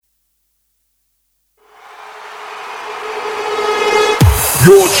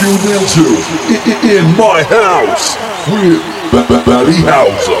You're tuned into In My House with Batty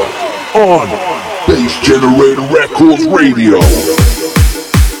Hauser on Bass Generator Records Radio.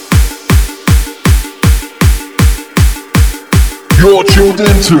 You're tuned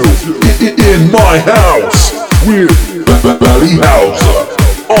into In My House with Batty Hauser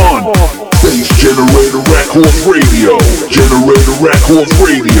on Bass Generator Records Radio. Generator Records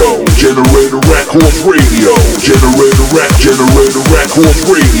Radio. Generator Records Radio. Generator Records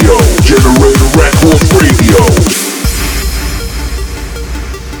Radio. Generator Records Radio.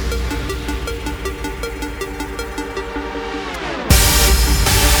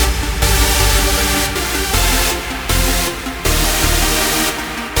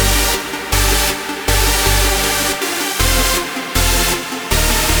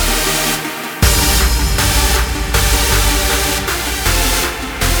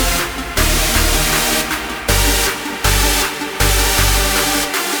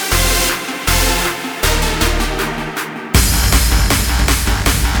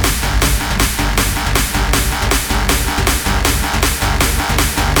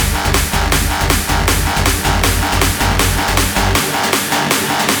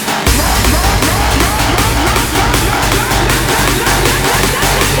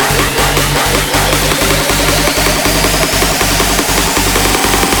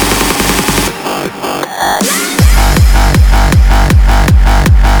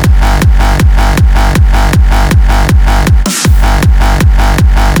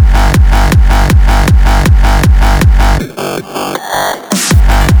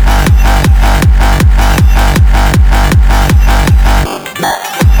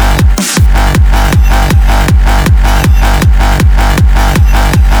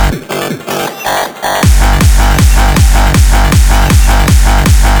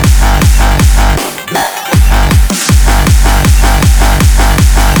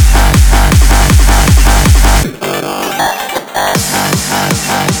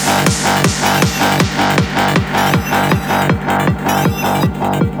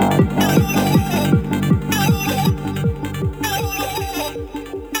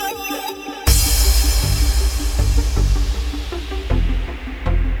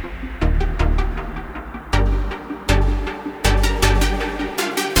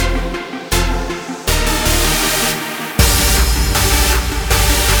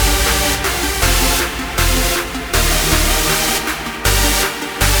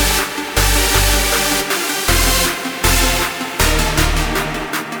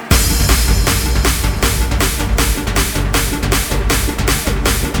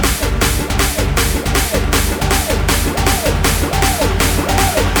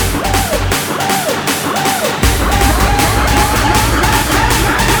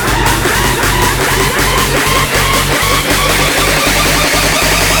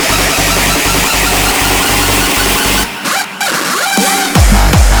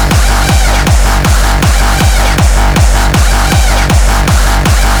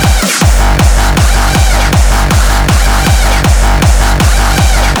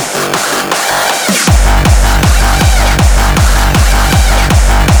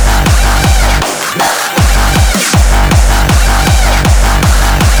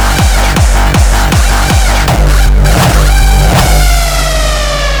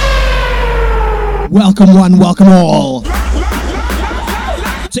 Welcome one, welcome all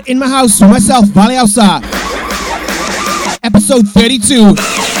to In My House with myself, Valley Hauser, episode 32,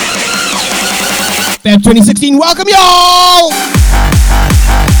 Feb 2016. Welcome y'all!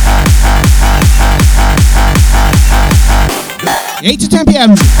 Eight to 10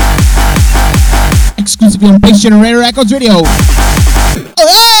 p.m. exclusively on Bass Generator Records Radio. Oh,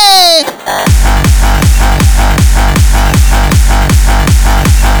 hey!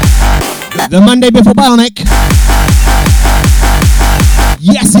 The Monday before Bionic.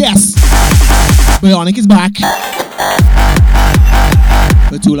 Yes, yes. Bionic is back.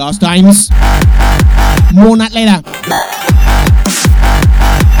 For 2 last times. More on that later.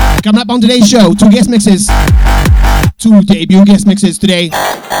 Coming up on today's show, 2 guest mixes. 2 debut guest mixes today.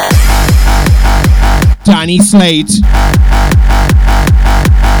 Tiny Slade.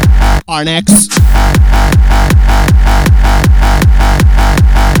 Arnex.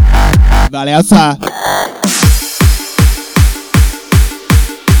 Valley Hauser.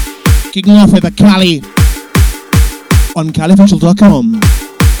 Kicking off with a Cali on CaliOfficial.com.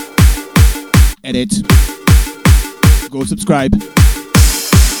 Edit. Go subscribe.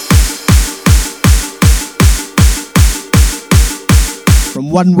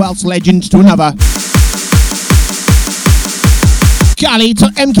 From one Welsh legend to another. Cali to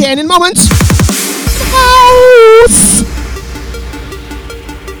MKN in moments. House!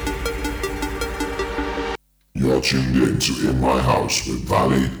 You're tuned in to In My House with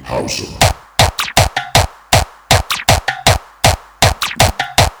Valley Houser.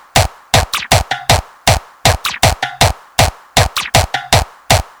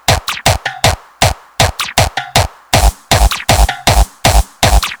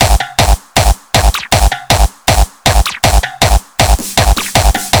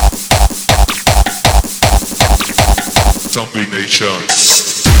 Zombie Nation.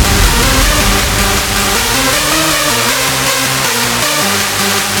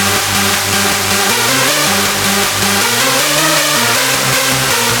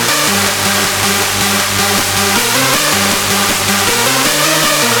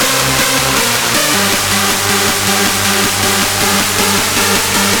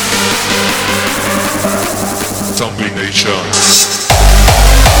 Zombie Nation.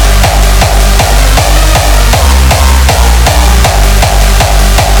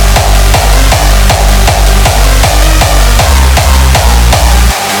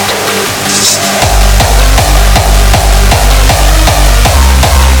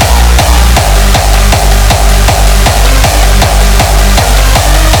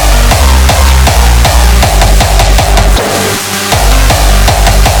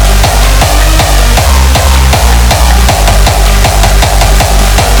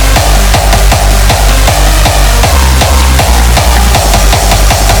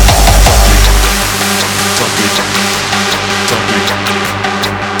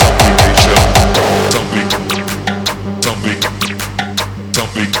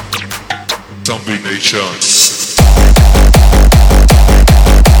 Zombie Nation.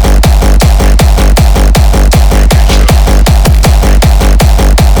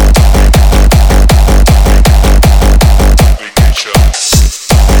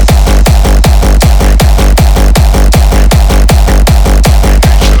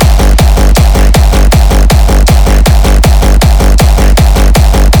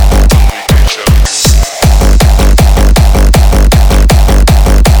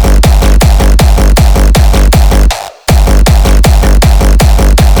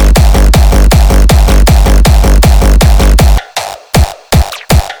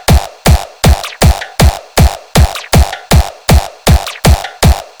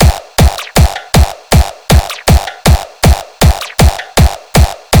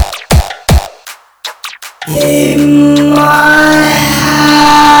 In my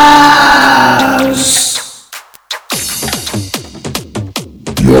house.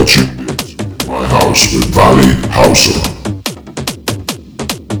 You're tuned in to My House with Valley Houser.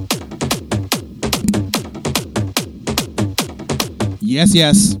 Yes,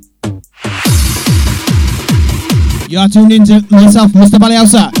 yes. You're tuned into myself, Mr. Valley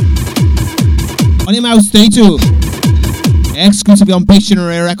Houser. On your mouse, day 2. Exclusively on Bass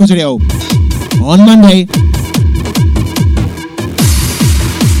Generator Records Radio. On Monday,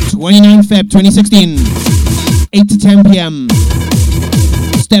 29 Feb 2016, 8 to 10 p.m.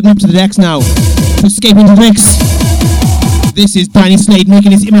 Stepping up to the decks now to escape into the mix. This is Danny Slade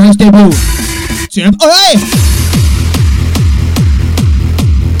making his In My House debut. Tune up, alright!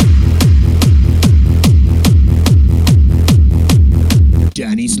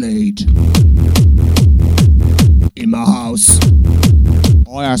 Danny Slade. In my house.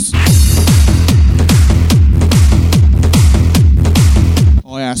 Oh yes.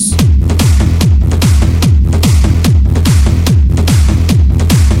 Oh yes.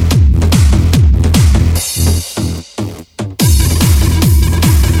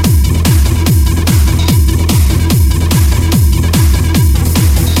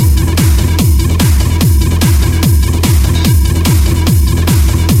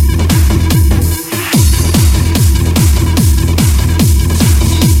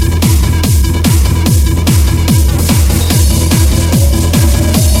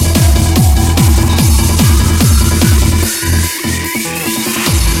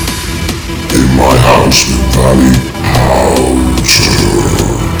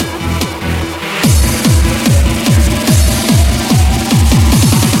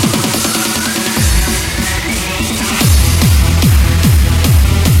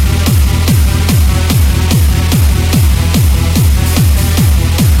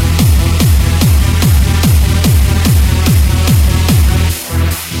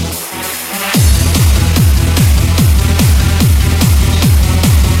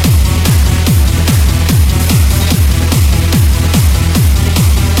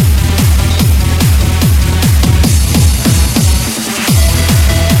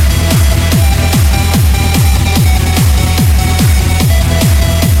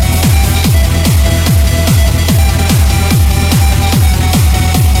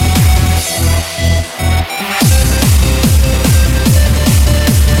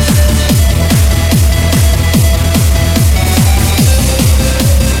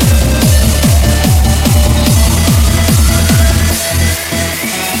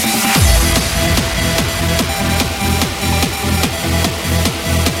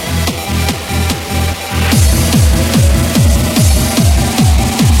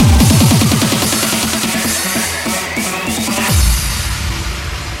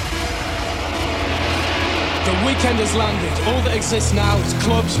 has landed. All that exists now is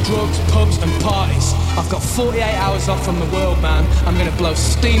clubs, drugs, pubs and parties. I've got 48 hours off from the world, man. I'm gonna blow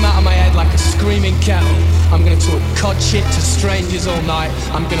steam out of my head like a screaming kettle. I'm gonna talk cod shit to strangers all night.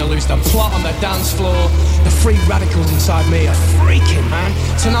 I'm gonna lose the plot on the dance floor. The free radicals inside me are freaking, man.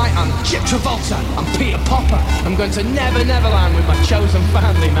 Tonight I'm Chip Travolta, I'm Peter Popper. I'm going to Never Neverland with my chosen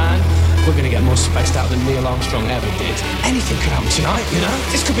family, man. We're gonna get more spaced out than Neil Armstrong ever did. Anything could happen tonight, you know?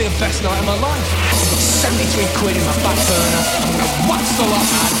 This could be the best night of my life. I've got 73 quid in my back burner. I'm gonna wax the lot,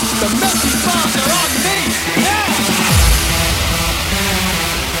 man. The melty bars are on me! Yeah!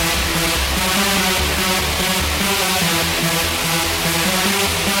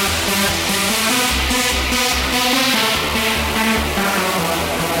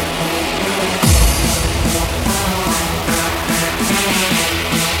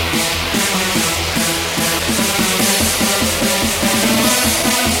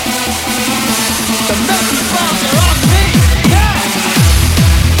 The melty bars are on me! Yeah!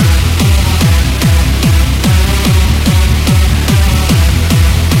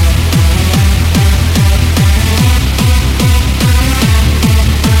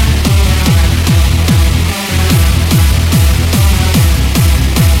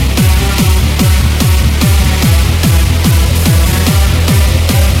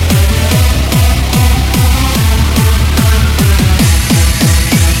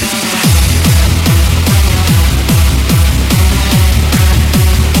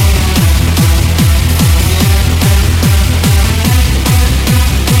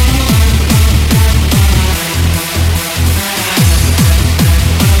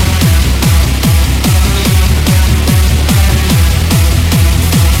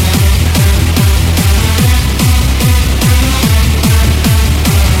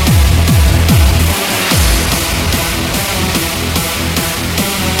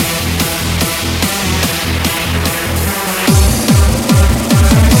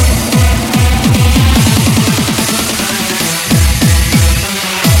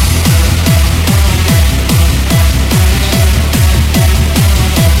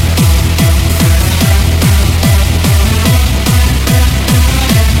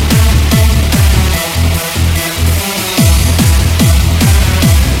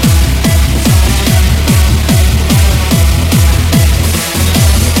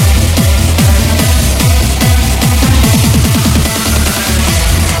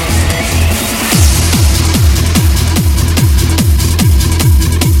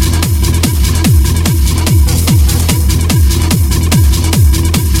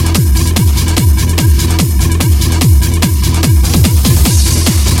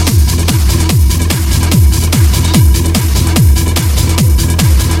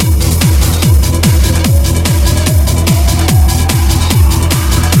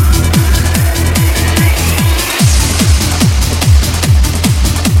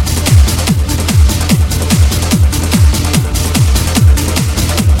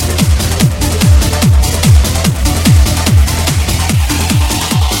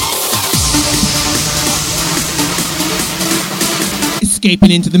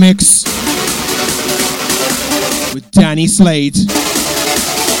 Escaping into the mix with Danny Slade.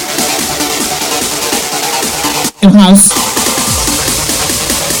 In house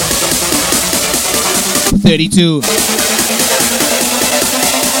 32.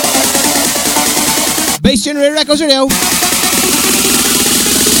 Bass Generator Records Radio.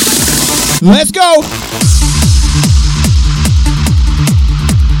 Let's go!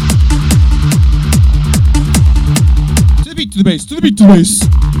 To the bass, to the beat, to the bass.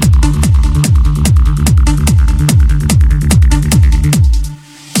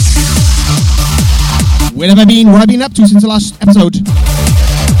 Where have I been? What have I been up to since the last episode?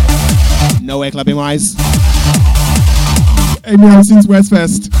 Nowhere clubbing wise. Amy out since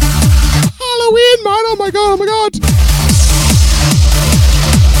Westfest. Halloween, man! Oh my god, oh my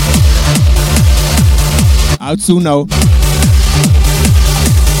god! Out soon now.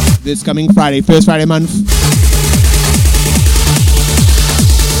 This coming Friday, first Friday month.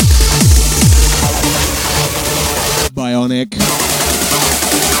 Bionic.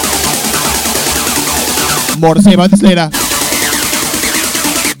 More to say about this later.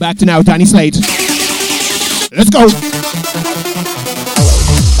 Back to now, Danny Slade. Let's go!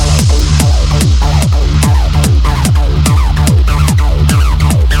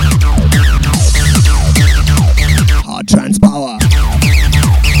 Hard trance power.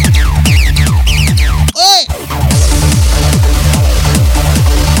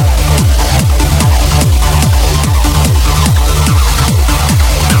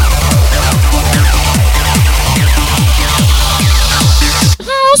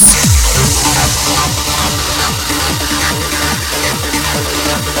 House.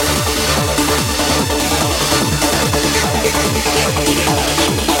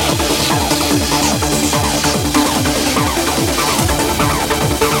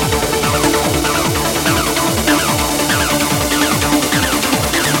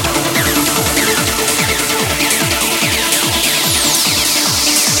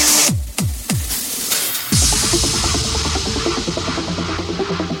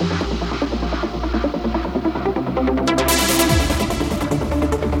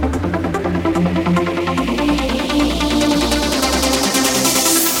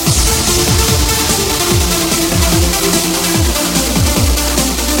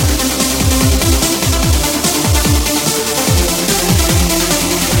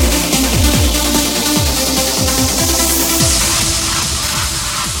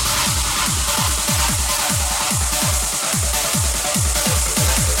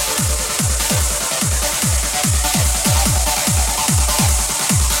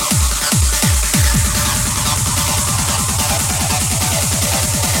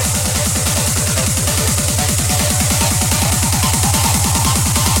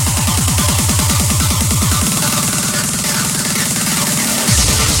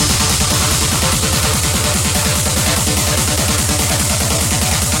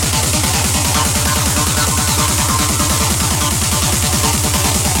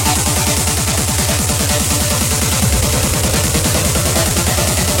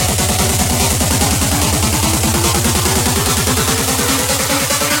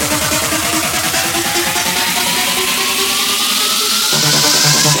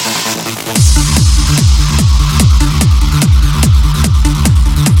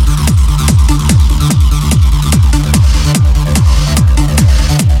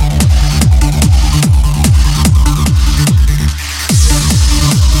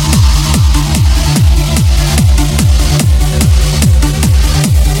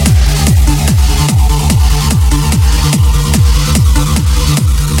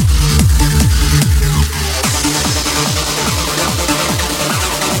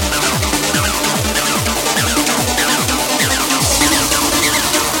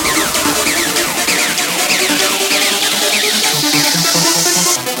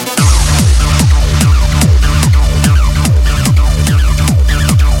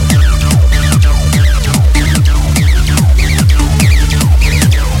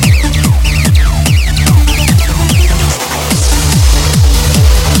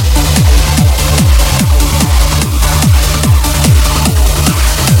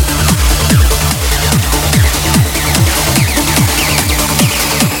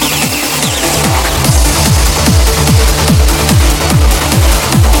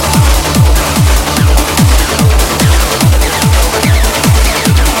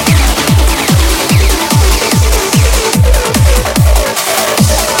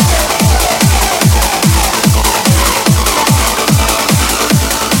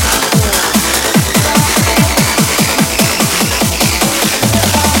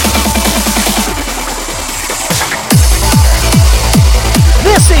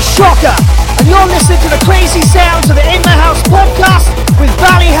 Shocker, and you're listening to the crazy sounds of the In the House podcast with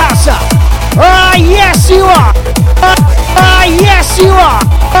Valley Houser. Ah, yes you are. Ah, yes you are.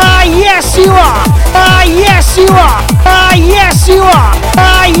 Ah, yes you are. Ah, yes you are. Ah, yes you are.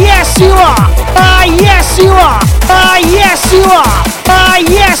 Ah, yes you are. Ah, yes you are. Ah, yes you are. Ah,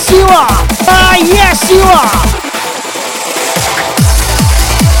 yes you are. Ah, yes you are.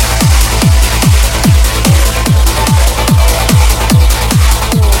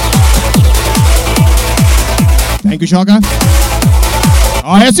 Thank you, Shocker.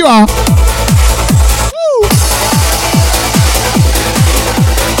 Oh, yes, you are. Woo.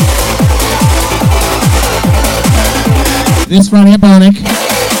 This Friday at Bionic,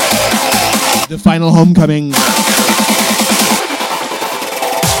 the final homecoming.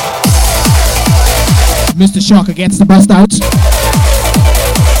 Mr. Shocker gets the bust out.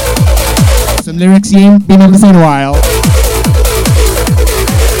 Some lyrics you ain't been able to say in a while.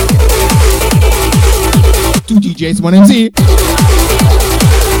 2 DJs, 1 MC.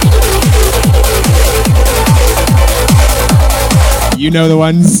 You know the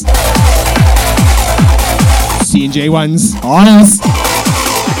ones. C&J ones. On us.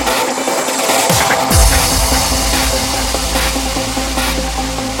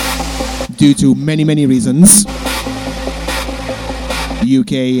 Due to many, many reasons.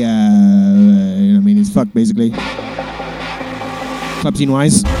 UK, it's fucked basically. Club scene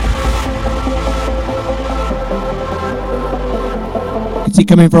wise. Could see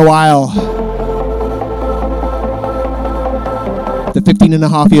coming for a while. The 15 and a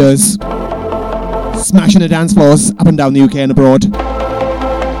half years. Smashing the dance floors up and down the UK and abroad.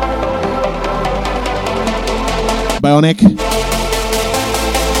 Bionic.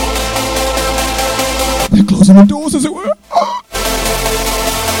 They're closing the doors, as it were.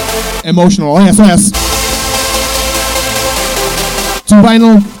 Emotional, yes, yes. Two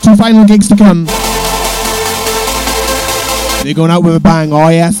final gigs to come. They're going out with a bang, oh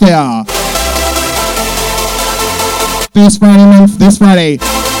yes they are. This Friday,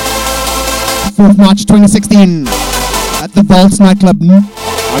 4th March 2016, at the Vaults nightclub. I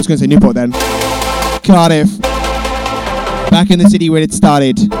was going to say Newport then. Cardiff. Back in the city where it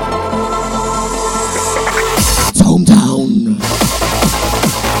started. It's hometown.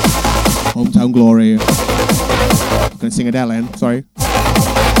 Hometown glory. I'm going to sing Adele then, sorry.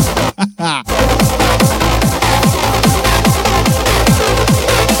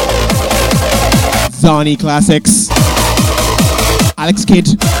 Zani classics. Alex Kidd.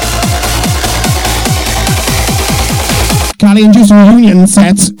 Cali and Juice reunion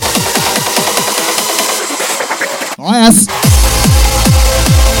set. Oh yes.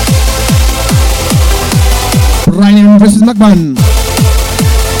 Brian versus McMahon.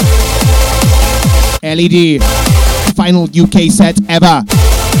 LED. Final UK set ever.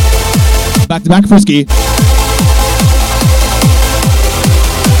 Back to back Frisky.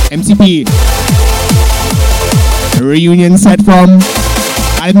 MCP. A reunion set from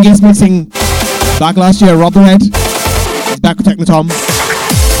Adam Gates mixing. Back last year, Rob the Red. He's back with Technotom.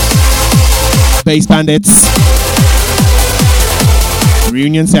 Bass Bandits.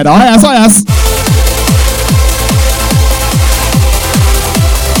 Reunion set. Oh yes, oh yes.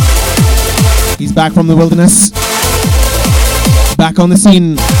 He's back from the wilderness. Back on the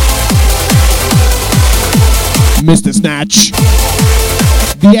scene. Mr. Snatch.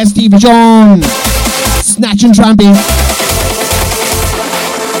 VST Vision. Snatch and Trampy.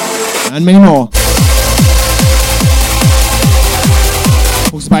 And many more.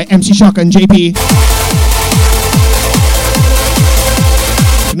 Hosted by MC Shock and JP.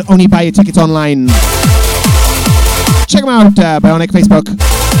 You can only buy your tickets online. Check them out, Bionic Facebook.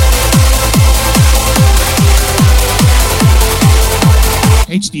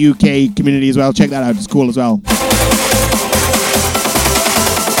 HDUK community as well. Check that out. It's cool as well.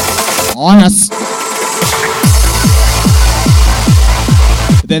 On us.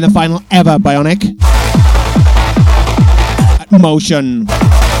 Then the final ever Bionic at Motion.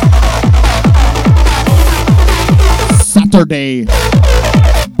 Saturday.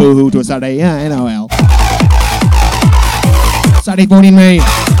 Boo-hoo to a Saturday. Yeah, I know, well. Saturday 14 May.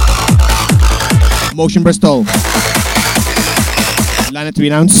 Motion Bristol. Lineup to be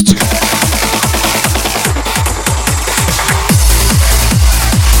announced.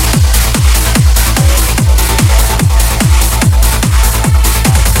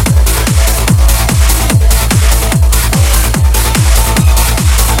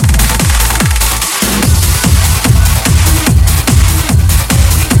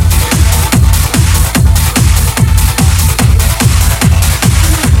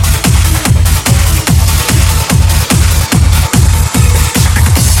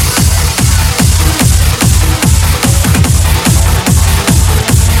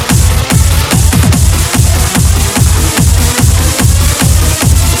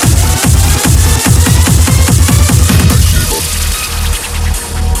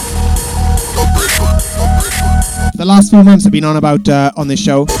 last few months I've been on about on this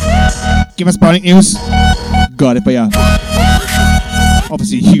show. Give us Bionic news. Got it for ya.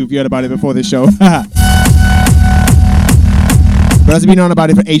 Obviously, you've heard about it before this show. But as I've been on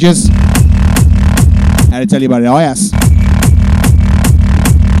about it for ages, I had to tell you about it. Oh yes.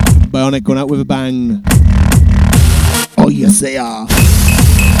 Bionic going out with a bang. Oh yes they are.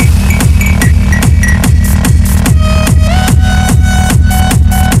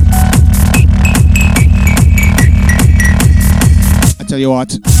 I tell you what,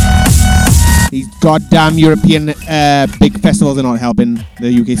 these goddamn European big festivals are not helping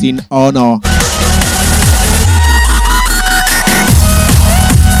the UK scene. Oh no.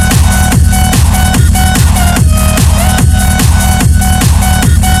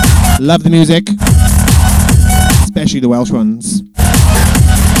 Love the music, especially the Welsh ones.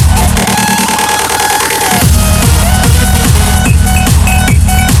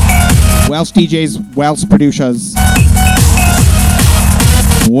 Welsh DJs, Welsh producers.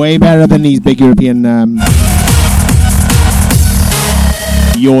 Way better than these big European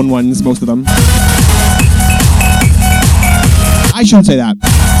yawn ones, most of them. I shouldn't say that.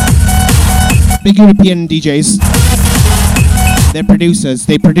 Big European DJs, they're producers.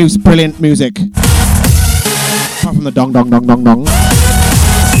 They produce brilliant music. Apart from the dong dong dong dong dong.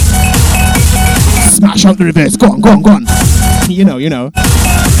 Smash out the reverse. Go on, go on, go on. You know.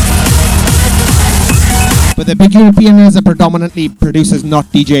 But the big Europeans are predominantly producers, not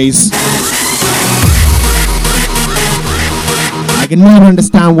DJs. I can never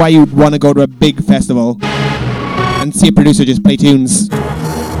understand why you'd want to go to a big festival and see a producer just play tunes.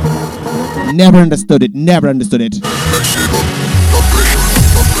 Never understood it.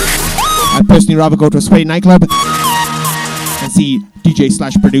 I'd personally rather go to a sweaty nightclub and see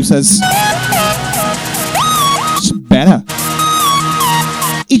DJ/producers. It's better.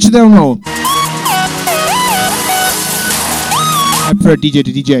 Each of their own. I prefer DJ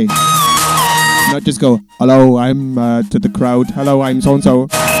to DJ. Not just go, hello, I'm to the crowd. Hello, I'm so-and-so.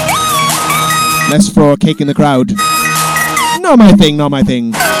 Let's throw a cake in the crowd. Not my thing. My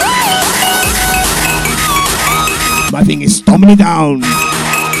thing is stomping it down.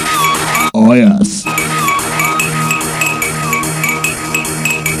 Oh yes.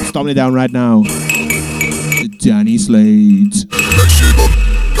 Stomping it down right now. Danny Slade.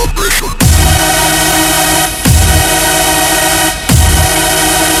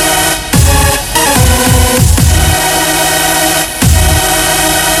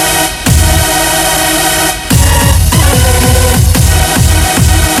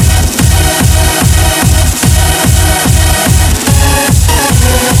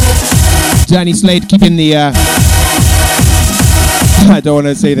 Danny Slade keeping the I don't want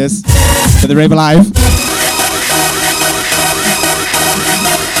to say this, but the rave alive.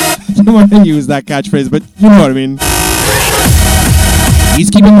 I don't want to use that catchphrase, but you know what I mean. He's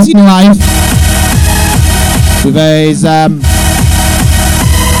keeping the scene alive with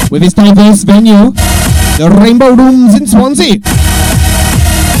his diverse venue, the Rainbow Rooms in Swansea.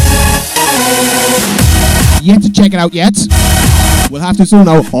 Yet to check it out yet. We'll have to soon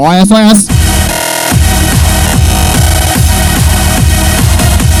now. Oh yes.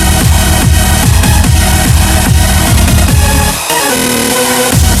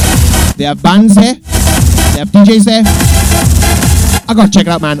 They have bands here. They have DJs there. I gotta check it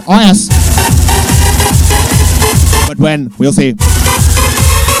out, man. Oh yes. But when? We'll see.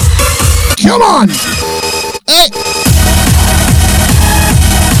 Come on! Hey!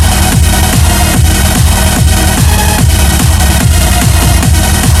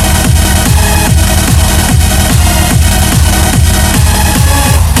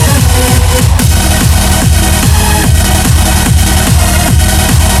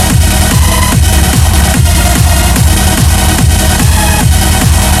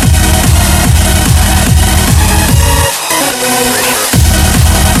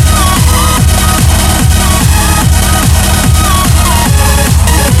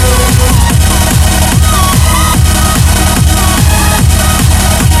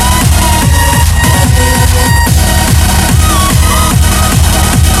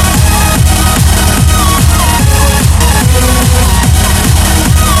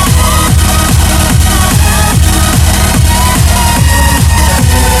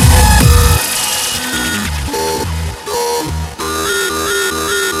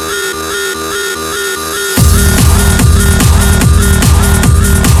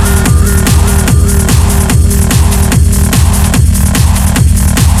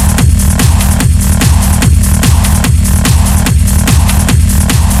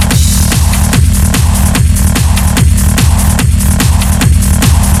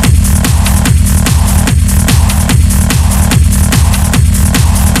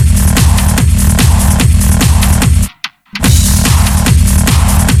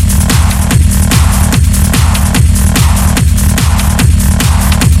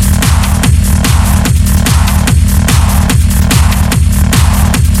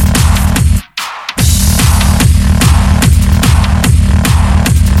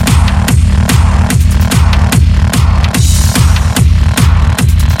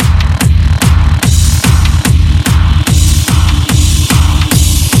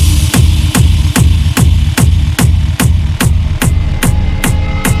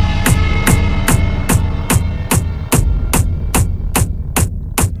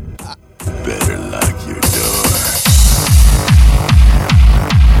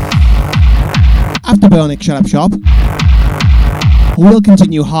 Bionic Shut Up Shop, we'll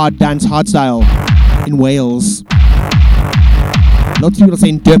continue hard dance hardstyle in Wales. Lots of people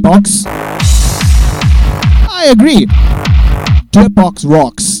saying Dirtbox. I agree. Dirtbox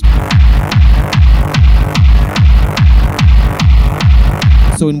rocks.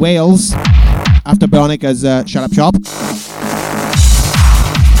 So in Wales, after Bionica's Shut Up Shop,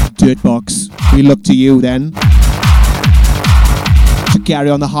 Dirtbox, we look to you then to carry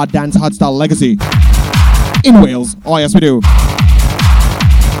on the hard dance hardstyle legacy in Wales. Oh yes, we do.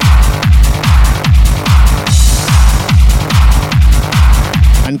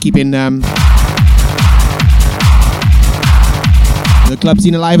 And keeping the club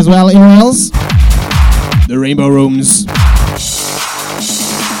scene alive as well in Wales. The Rainbow Rooms.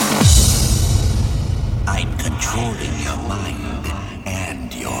 I'm controlling your mind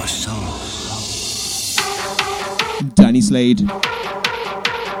and your soul. Danny Slade,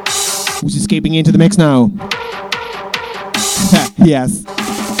 who's escaping into the mix now. Yes.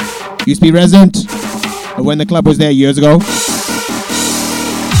 Used to be resident of when the club was there years ago.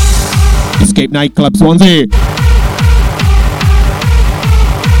 Escape Nightclub Swansea.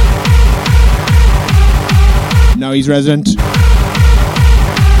 Now he's resident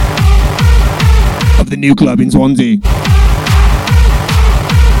of the new club in Swansea.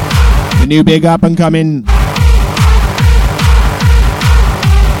 The new big up and coming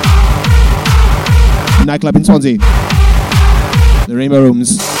nightclub in Swansea. The Rainbow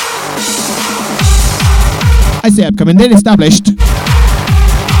Rooms. I say upcoming, they're established.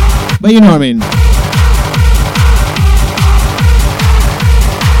 But you know what I mean.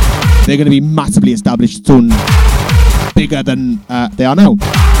 They're going to be massively established soon. Bigger than they are now.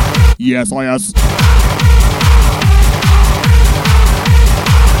 Yes, oh yes.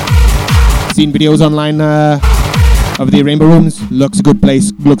 Seen videos online of the Rainbow Rooms. Looks a good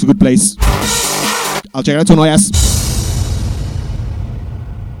place. Looks a good place. I'll check it out soon, oh yes.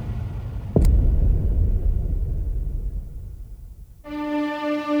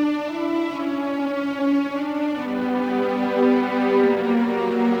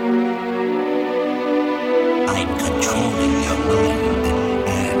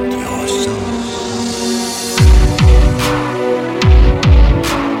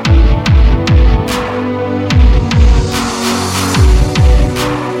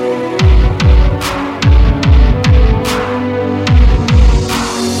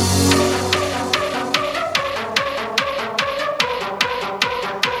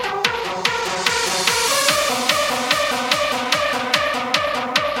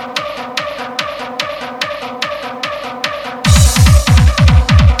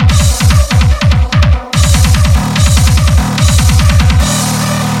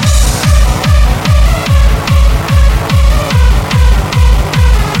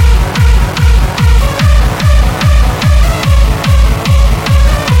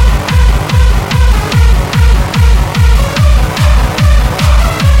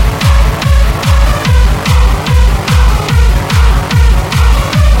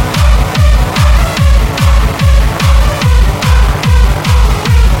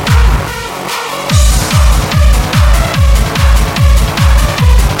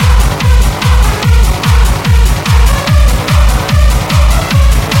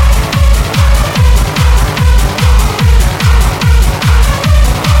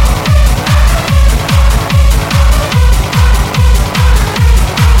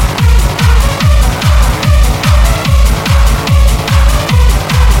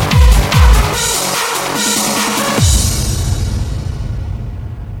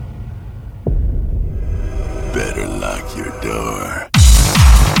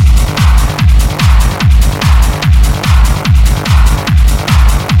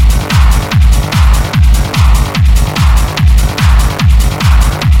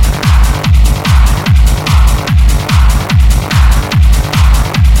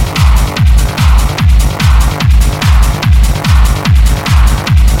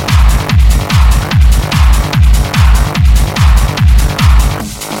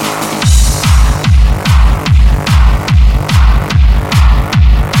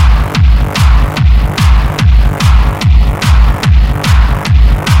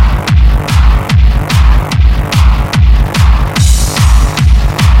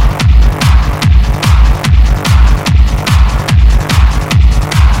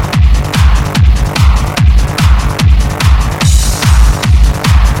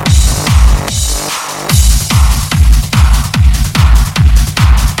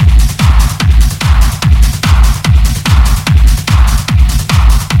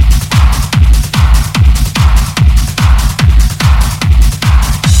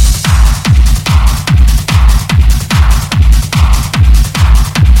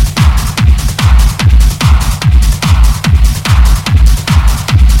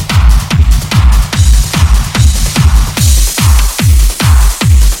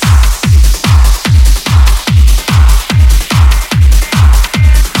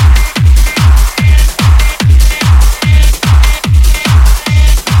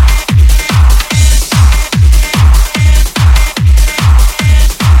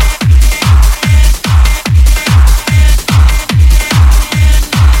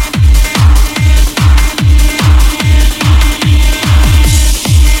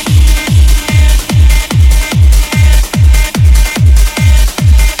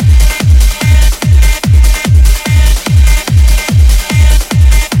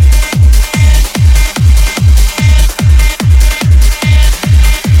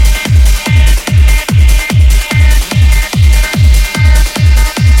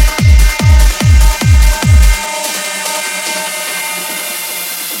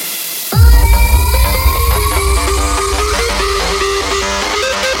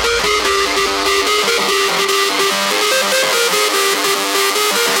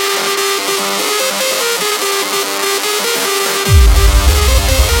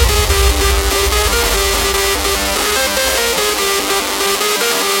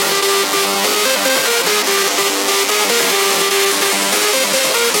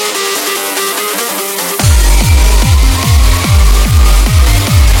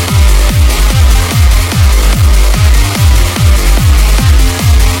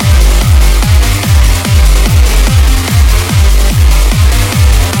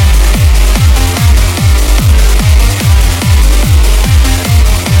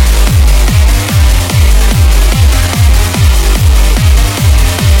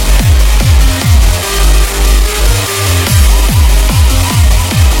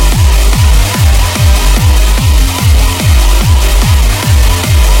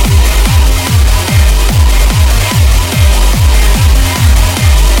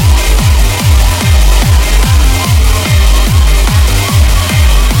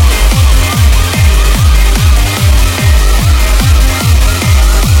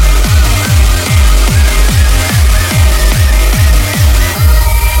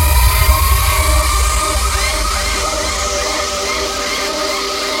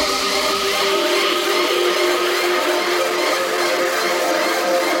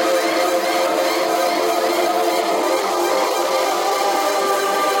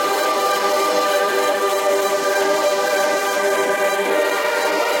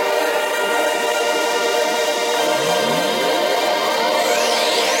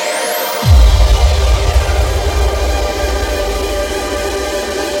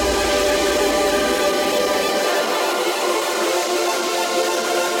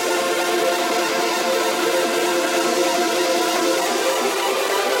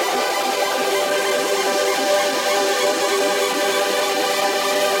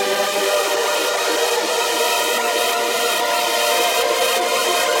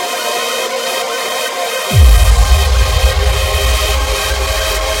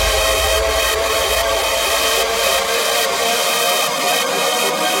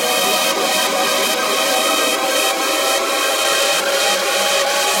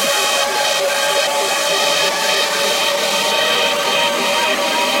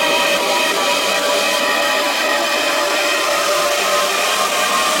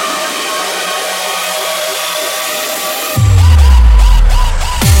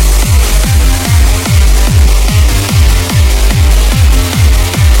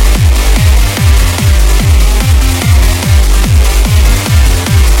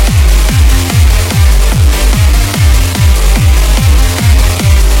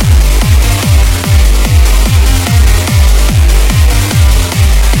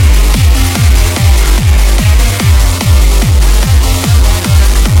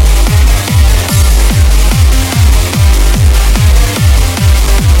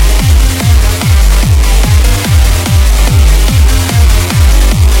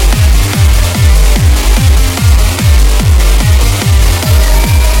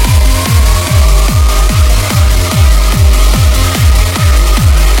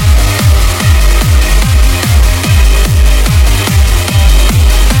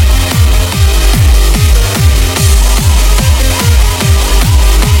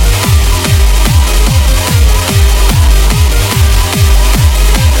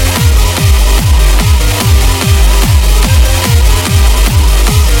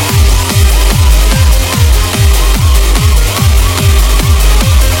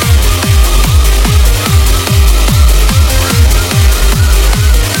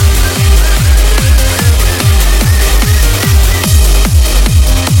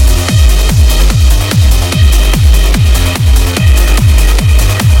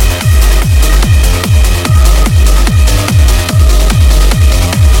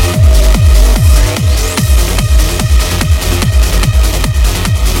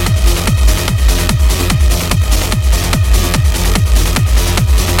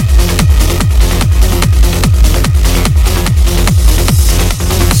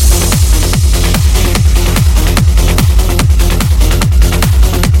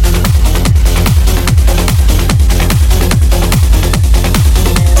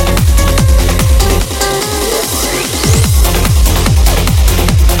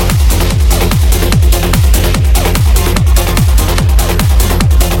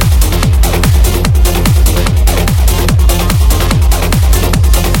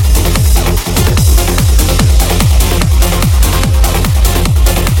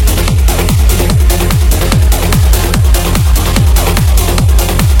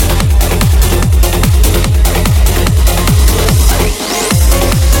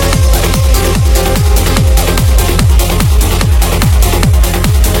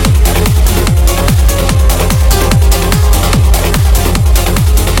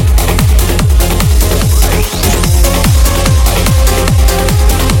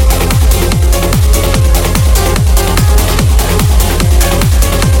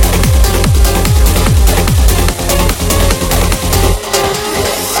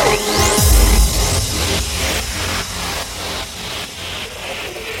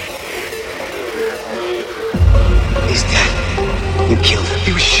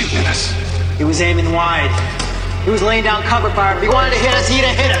 was shooting at us. He was aiming wide. He was laying down cover fire. If he wanted to hit us, he'd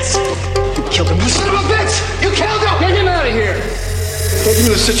have hit us. You killed him. You son of a bitch! You killed him! Get him out of here! Take him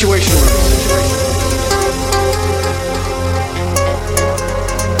to the situation room.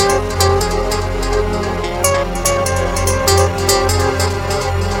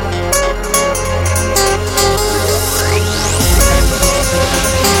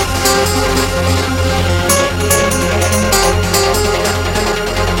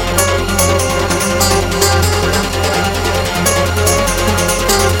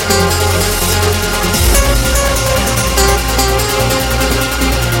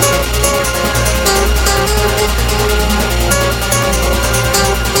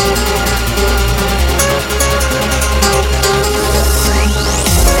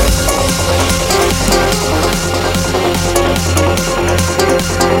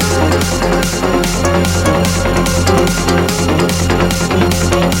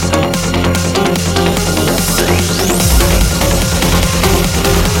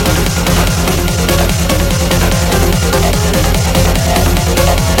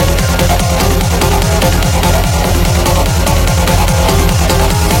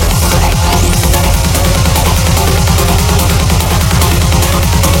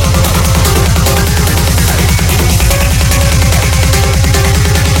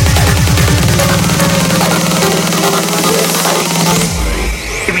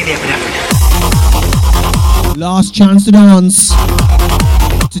 Last chance to dance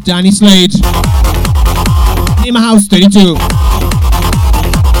to Danny Slade in my house 32.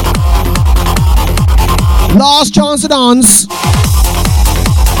 Last chance to dance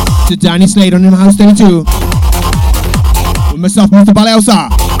to Danny Slade on in my house 32 with myself, Mr. Baleusa,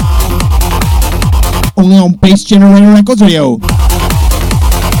 only on Bass Generator Records Radio.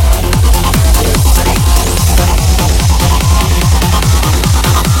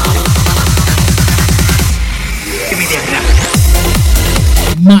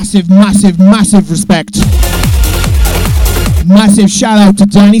 Massive, massive, massive respect. Massive shout out to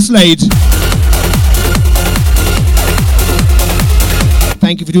Danny Slade.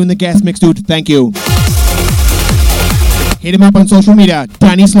 Thank you for doing the guest mix, dude. Thank you. Hit him up on social media,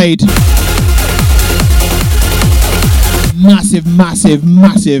 Danny Slade. Massive, massive,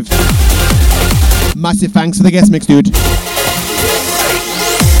 massive. Massive thanks for the guest mix, dude.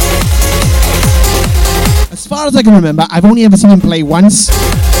 As far as I can remember, I've only ever seen him play once.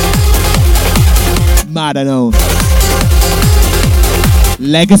 I don't know.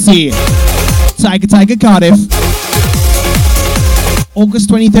 Legacy. Tiger Cardiff. August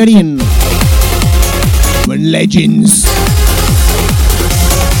 2013. When legends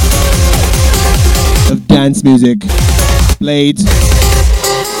of dance music played.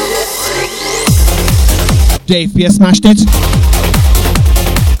 Dave Pierce smashed it.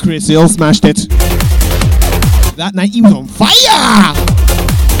 Chris Hill smashed it. That night he was on fire!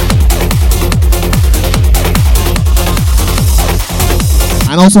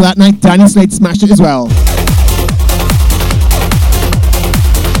 And also that night, Danny Slade smashed it as well.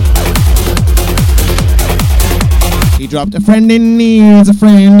 He dropped a friend in need, a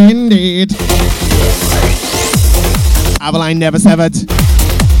friend indeed. Avaline never severed.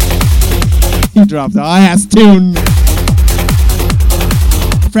 He dropped a high-ass tune.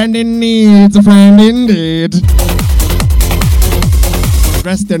 Friend in need, a friend indeed.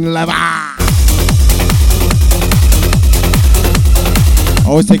 Rest in love.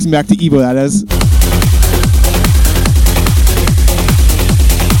 Always takes me back to Evo, that is.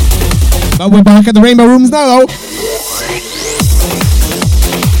 But we're back at the Rainbow Rooms now, though.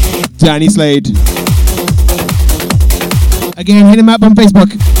 Danny Slade. Again, hit him up on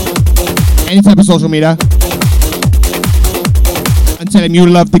Facebook. Any type of social media. And tell him you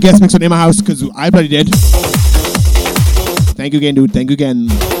love the guest mix on In My House, because I bloody did. Thank you again, dude. Thank you again.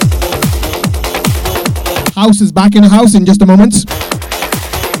 House is back in the house in just a moment.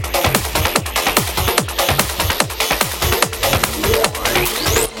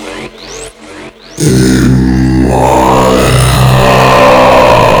 In my house.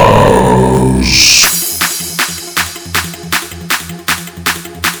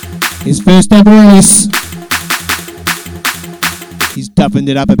 His first ever release. He's toughened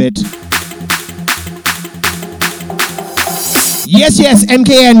it up a bit. Yes,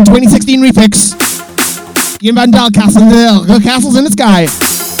 MKN 2016 Refix. Ian Van Dahl Castles in the Sky.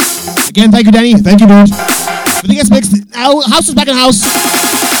 Again, thank you, Danny. Thank you, dude. For the guest mix. Now, house is back in the house.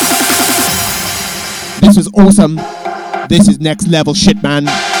 This was awesome. This is next level shit, man.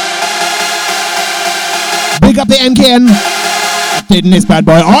 Big up the MKN. Updating this bad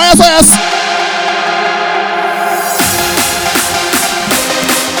boy. Oh, yes.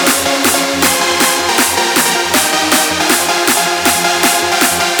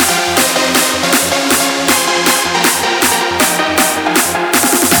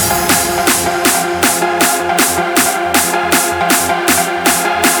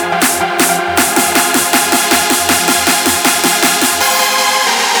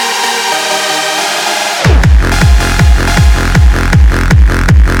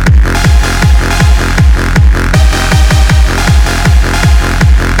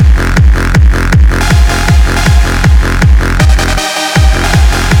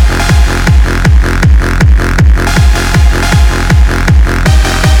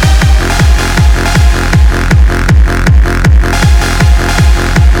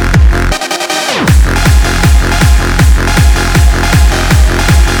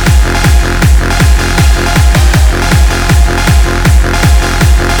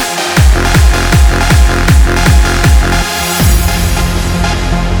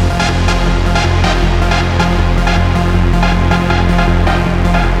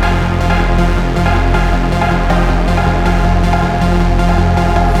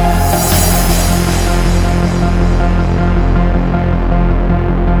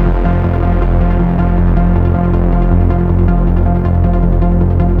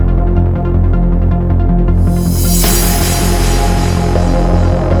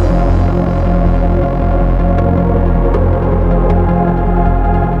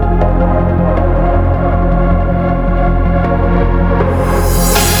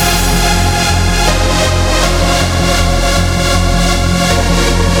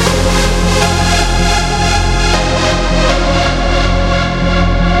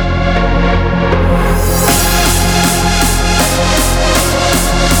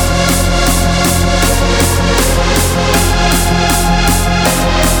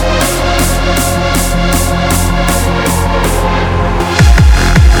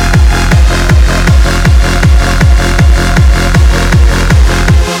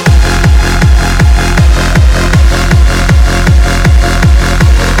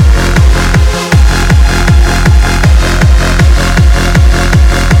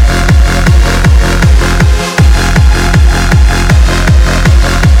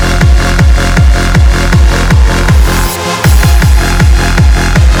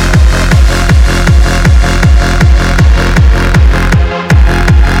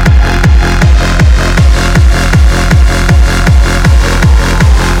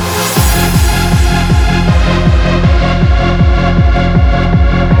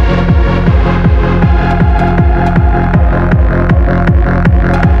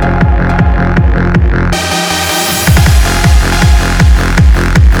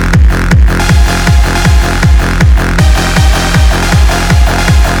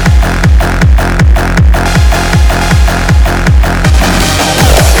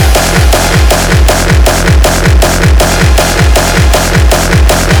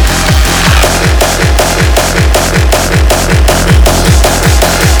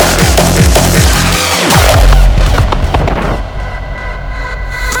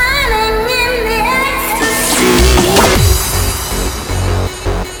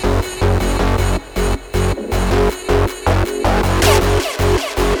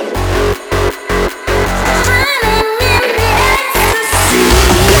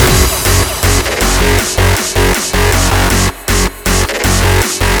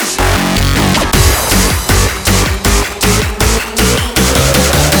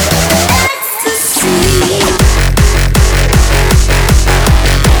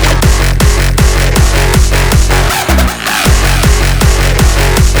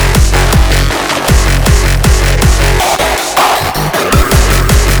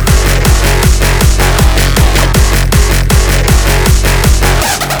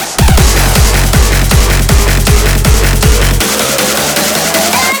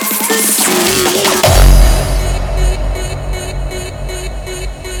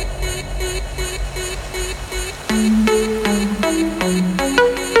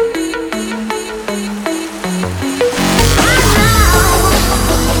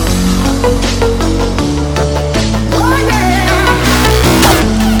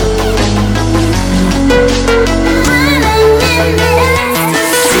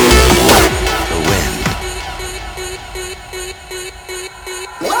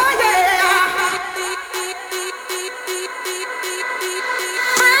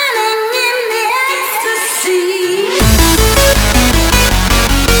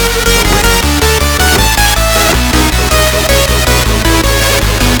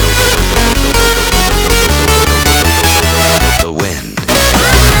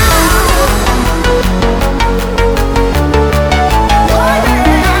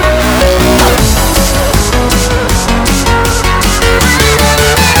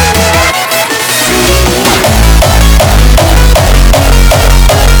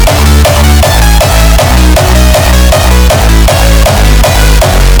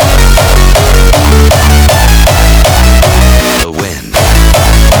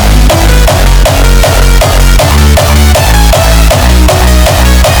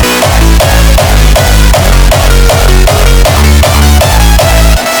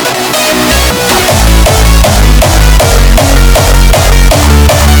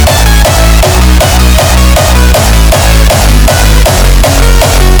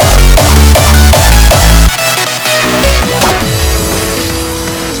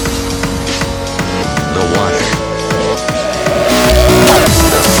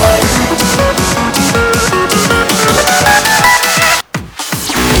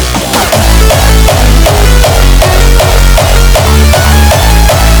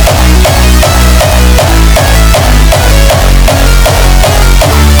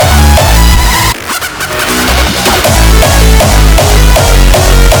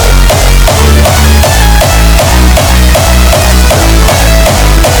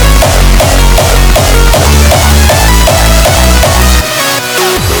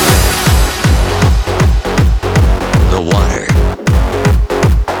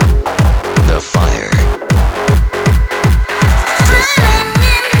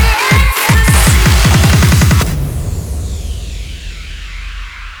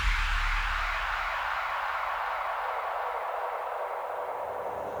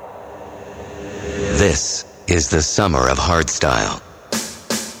 the summer of hardstyle.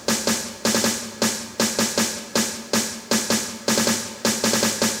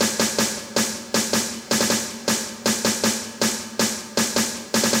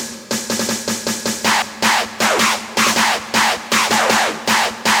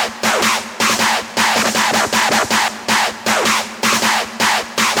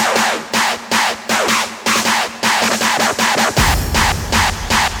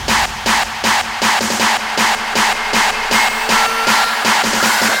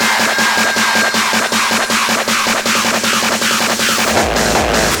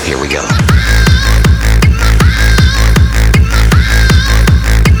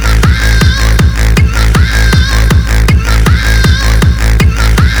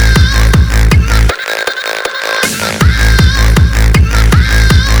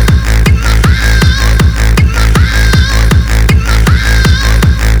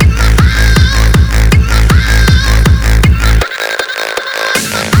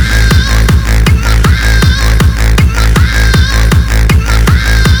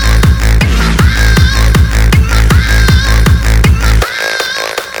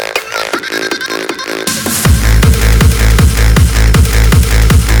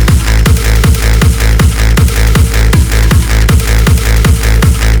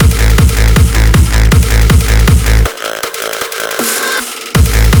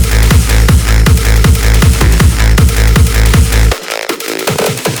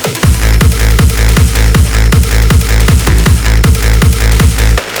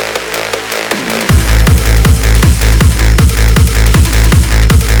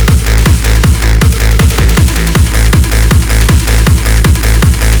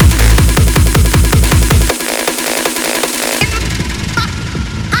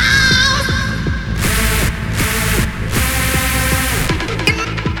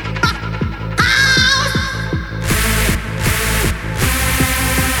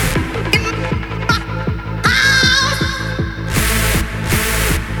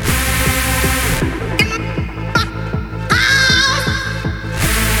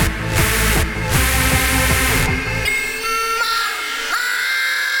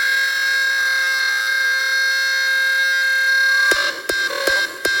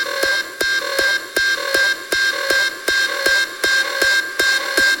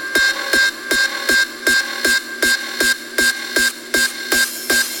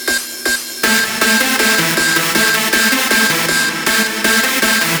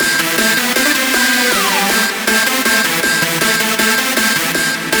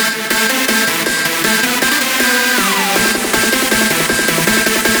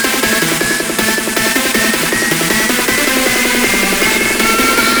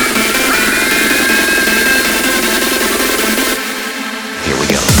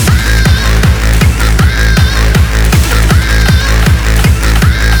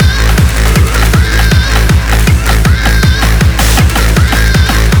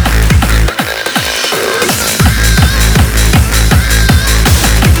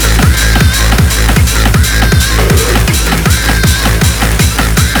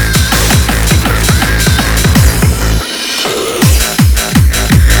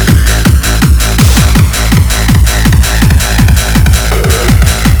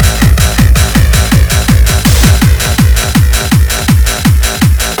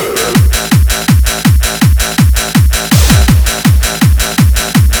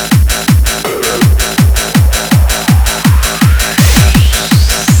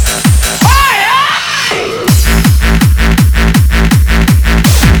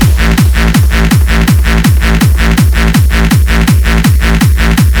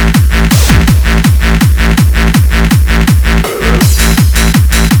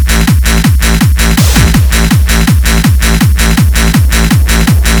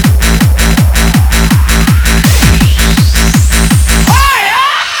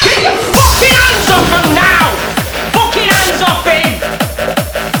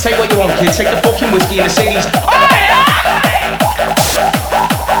 Take the fucking whiskey and the CDs.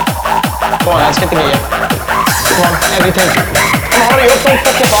 Come on, lads, get the gear. Come on, everything. Come on, hurry up, don't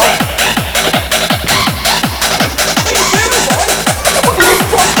fuck your ball. What are you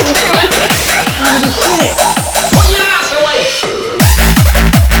fucking doing? Put your ass away.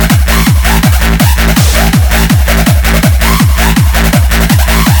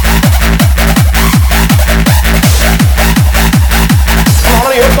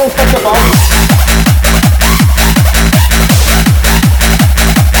 Don't fuck about.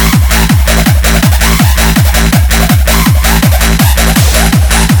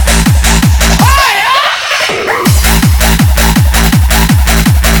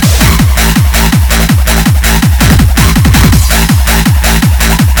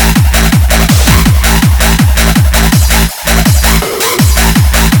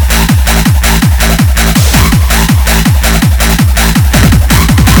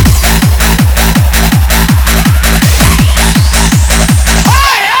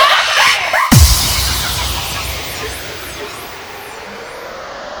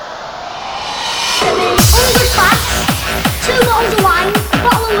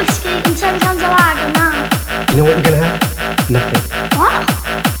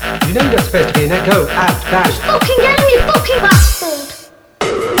 You know you're not supposed to be in there. Go, out, down. Fucking get them, you fucking bastard!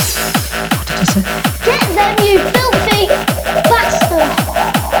 What did you say? Get them, you filthy bastard!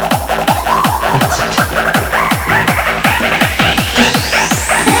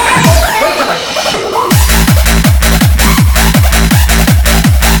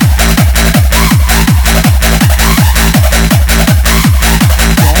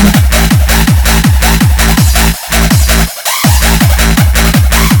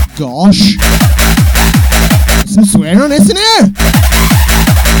 Gosh. Some swearing on, isn't there?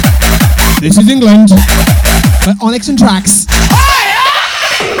 This is England by Onyx and Trax.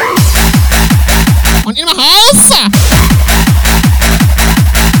 On In My House.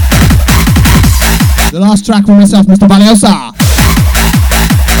 The last track for myself, Mr. Baliosa.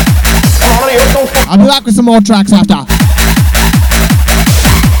 I'll be back with some more tracks after.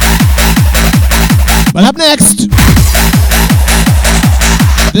 But up next,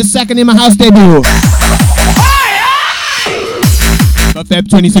 the second In My House debut for Feb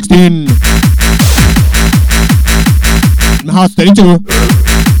 2016. In My House 32.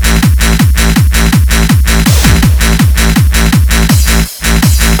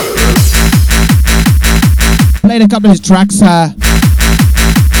 Played a couple of his tracks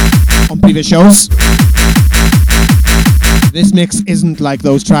on previous shows. This mix isn't like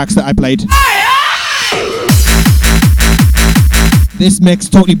those tracks that I played. This mix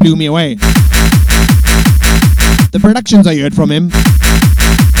totally blew me away. The productions I heard from him,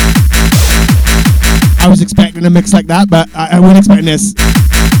 I was expecting a mix like that, but I wasn't expecting this.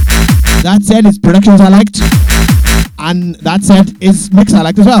 That said, his productions I liked, and that said, his mix I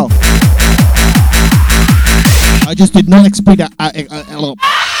liked as well. I just did not expect that.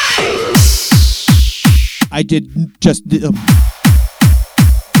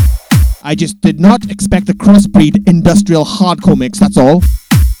 I just did not expect a crossbreed industrial hardcore mix, that's all.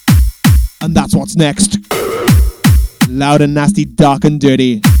 And that's what's next. Loud and nasty, dark and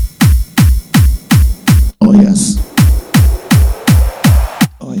dirty. Oh yes.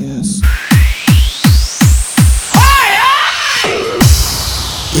 Oh yes.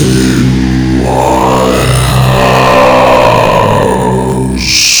 In my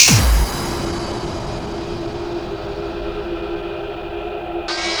house.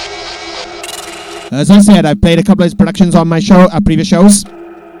 As I said, I played a couple of his productions on my show, previous shows.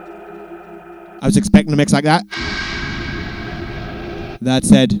 I was expecting a mix like that. That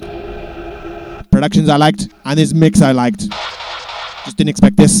said, productions I liked, and his mix I liked. Just didn't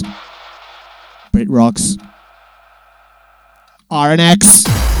expect this. But it rocks. RNX.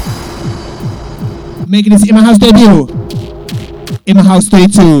 Making his In My House debut. In My House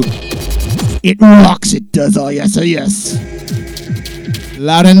 32. It rocks, it does, oh yes, oh yes.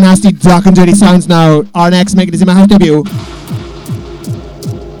 Loud and nasty, dark and dirty sounds now. RNX making his In My House debut.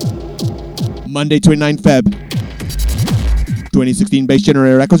 Monday, 29 Feb. 2016 Bass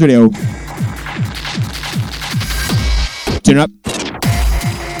Generator Records Radio. Turn up.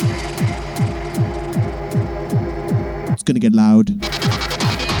 It's gonna get loud.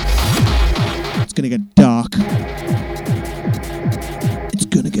 It's gonna get dark. It's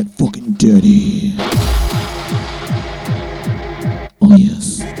gonna get fucking dirty. Oh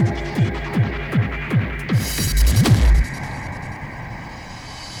yes.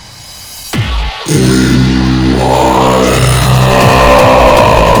 In my house.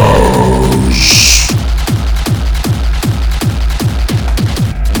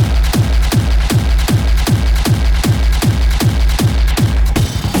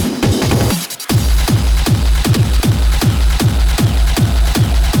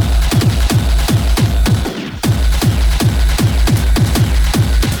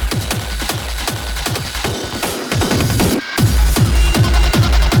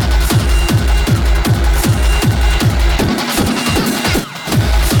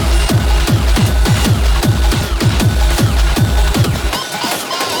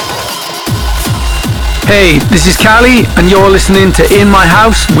 Hey, this is Callie, and you're listening to In My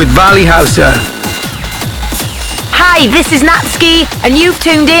House with Valley Houser. Hi, this is Natski, and you've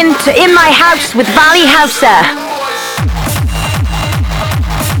tuned in to In My House with Valley Houser.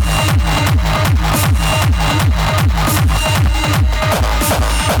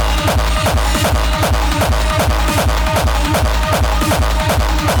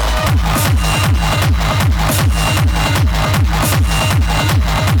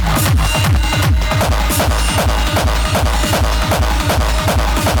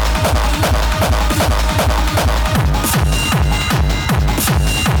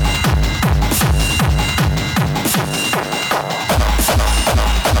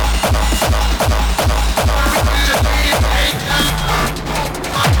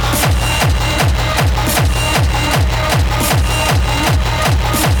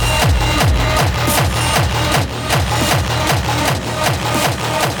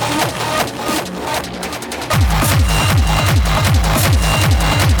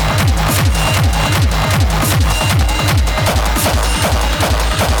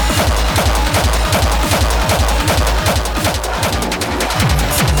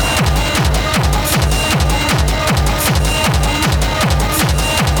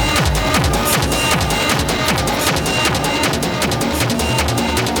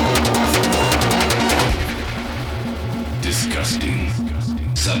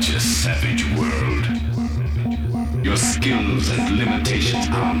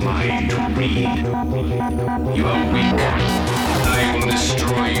 your mind to read. You are weak. I will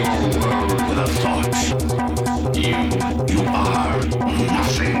destroy your world with a thought. You are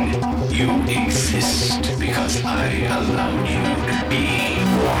nothing. You exist because I allowed you to be.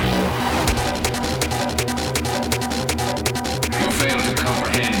 You fail to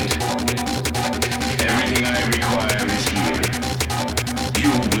comprehend. Everything I require is here.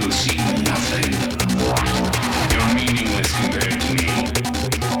 You will see nothing. You're meaningless compared to me.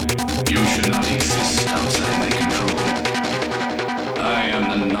 You should not exist outside my control. I am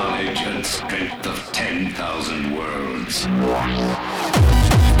the knowledge and strength of 10,000 worlds.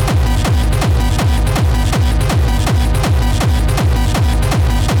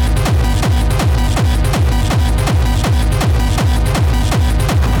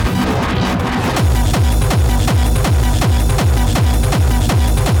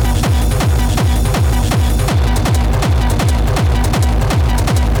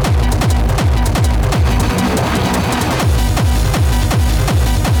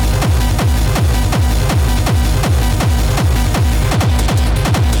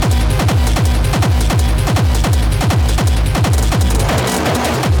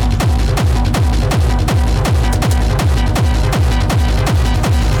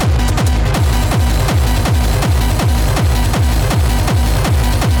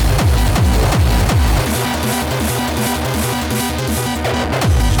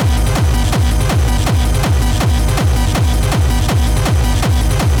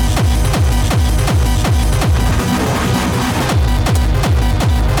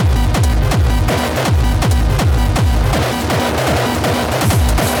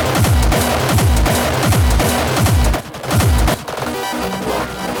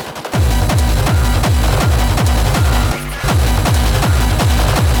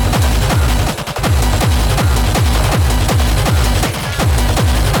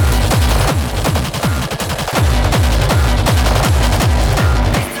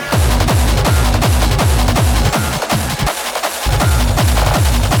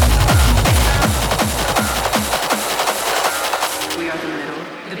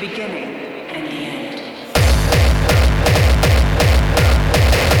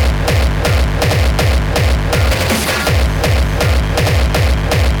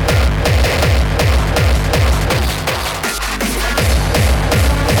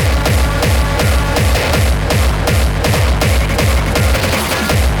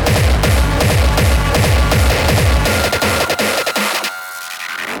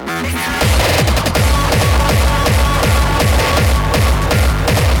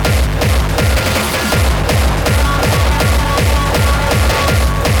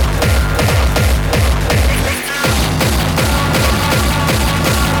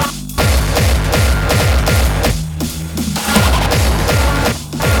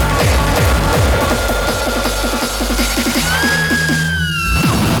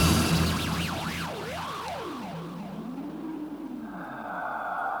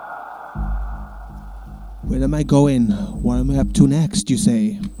 Where am I going? What am I up to next, you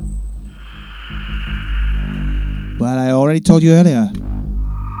say? Well, I already told you earlier.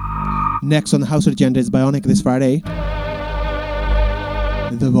 Next on the House Agenda is Bionic this Friday.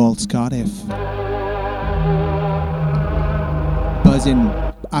 The Vaults Cardiff. Buzzing.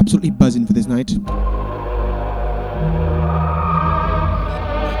 Absolutely buzzing for this night.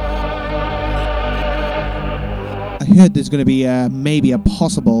 I heard there's going to be maybe a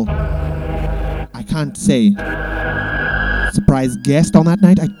possible... I can't say. Surprise guest on that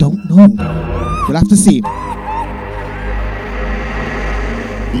night? I don't know. We'll have to see.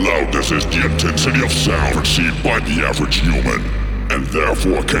 Loudness is the intensity of sound perceived by the average human, and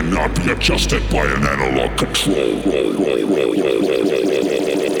therefore cannot be adjusted by an analog control.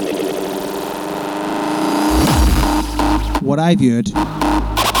 What I've heard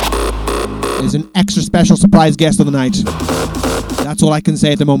is an extra special surprise guest of the night. That's all I can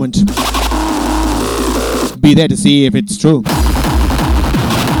say at the moment. Be there to see if it's true.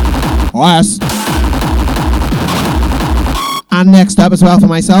 Or else. And next up as well for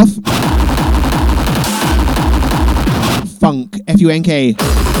myself, Funk, F-U-N-K.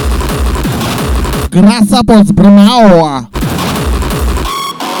 Grasshoppers Brunau.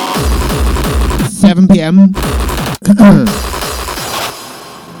 7 p.m.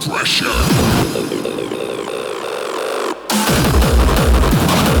 Pressure.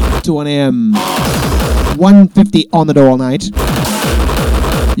 2 1 a.m. 1:50 on the door all night.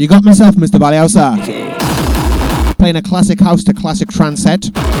 You got myself, Mr. Valiosa. Playing a classic house to classic trance set.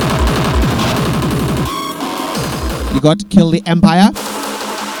 You got Kill the Empire.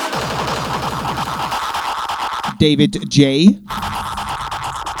 David J.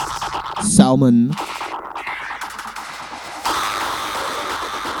 Salmon.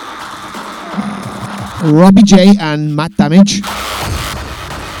 Robbie J and Matt Damage.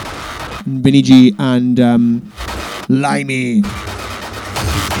 Vinny G and Limey.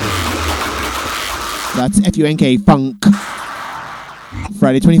 That's FUNK Funk.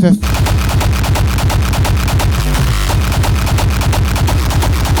 Friday 25th.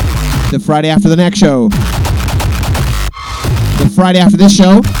 The Friday after the next show. The Friday after this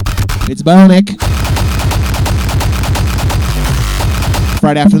show, it's Bionic.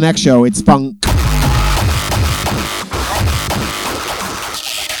 Friday after the next show, it's Funk.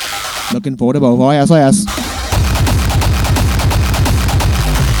 Looking forward to both. Oh yes, oh yes.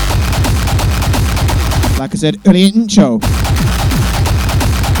 Like I said, early in show.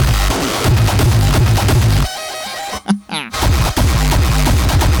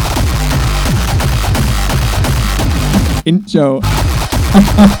 Intro.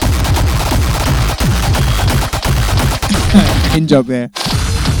 In joke there.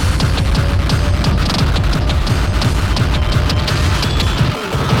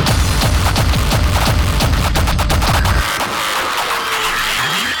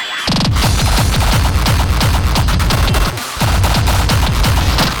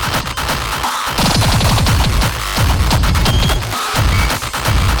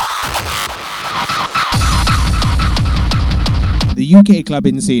 The UK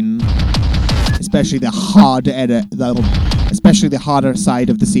clubbing scene, especially the harder side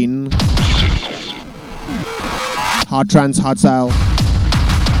of the scene, hard trance, hard style,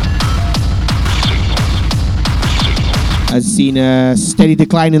 has seen a steady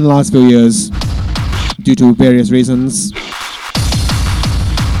decline in the last few years due to various reasons.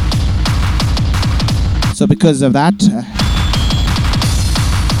 So because of that,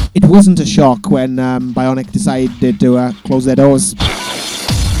 it wasn't a shock when Bionic decided to close their doors.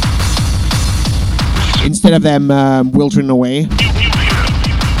 Instead of them wilting away,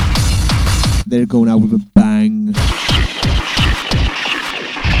 they're going out with a bang.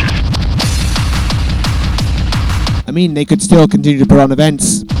 I mean, they could still continue to put on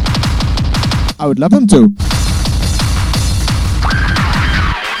events. I would love them to.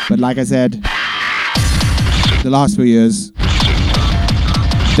 But like I said, the last few years,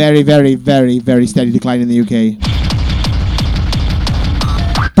 very, very, very, very steady decline in the UK.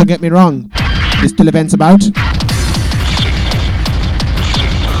 Don't get me wrong, there's still events about.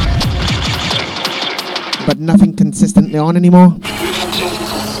 But nothing consistently on anymore.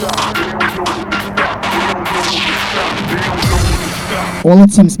 All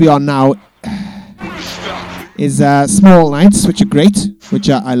that seems to be on now is small nights, which are great, which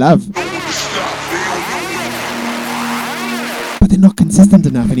I love. But they're not consistent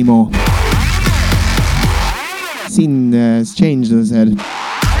enough anymore. Scene has changed, as I said,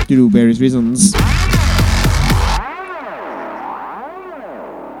 due to various reasons.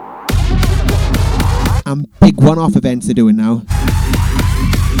 And big one-off events they're doing now.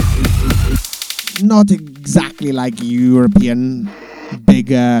 Not exactly like European big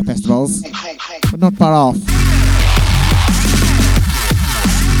festivals, but not far off.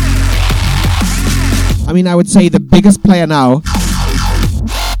 I mean, I would say the biggest player now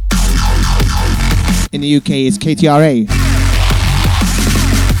in the UK is KTRA.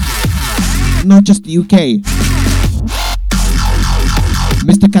 Not just the UK.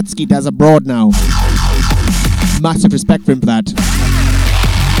 Mr. Kutsky does abroad now. Massive respect for him for that.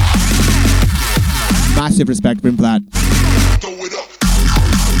 Massive respect for him for that.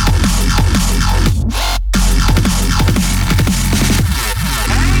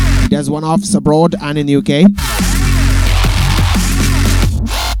 He does one-offs abroad and in the UK.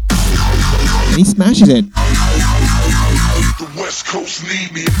 And he smashes it.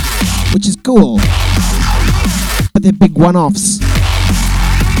 Which is cool. But they're big one-offs.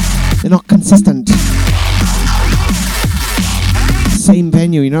 They're not consistent. Same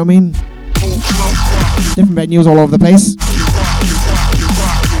venue, you know what I mean? Different venues all over the place.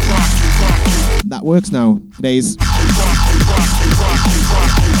 That works nowadays.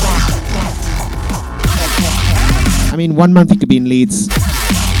 I mean, 1 month you could be in Leeds.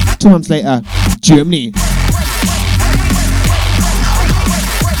 2 months later, Germany.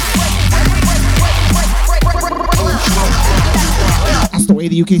 That's the way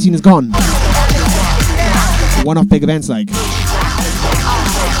the UK scene has gone. One-off big events like.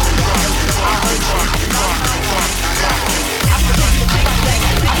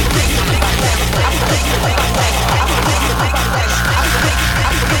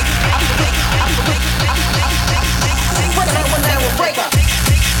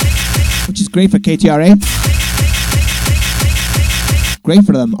 Which is great for KTRA. Great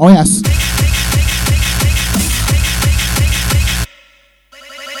for them. Oh yes.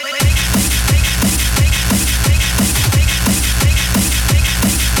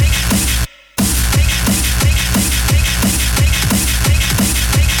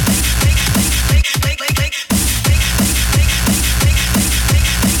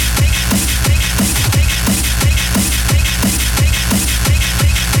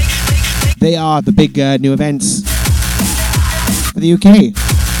 They are the big new events for the UK.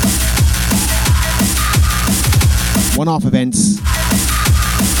 One-off events.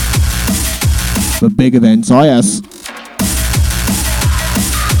 The big events, oh yes.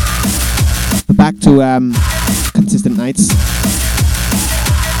 But back to consistent nights.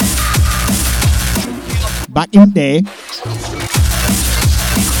 Back in the day,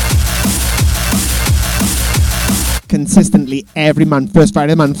 consistently every month, first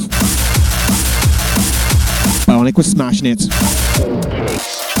Friday of the month, Bionic was smashing it.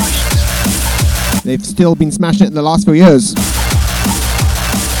 They've still been smashing it in the last few years.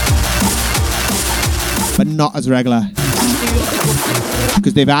 But not as regular.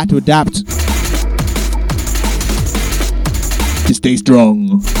 Because they've had to adapt to stay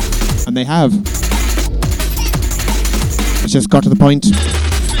strong. And they have. It's just got to the point.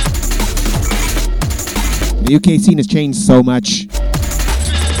 The UK scene has changed so much.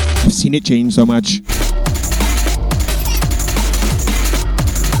 I've seen it change so much.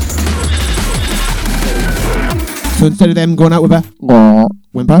 So instead of them going out with a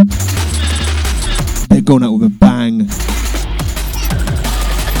whimper, they're going out with a bang.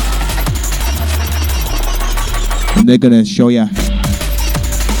 And they're going to show you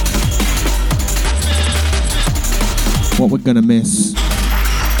what we're going to miss.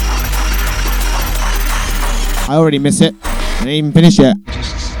 I already miss it. I ain't even finished yet.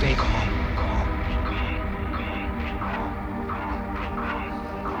 Just stay calm.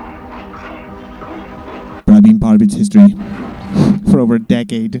 But I've been part of its history for over a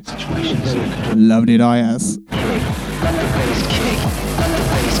decade. Loved it, oh yes.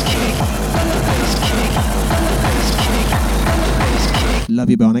 Love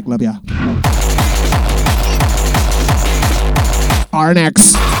you, Bionic, love ya.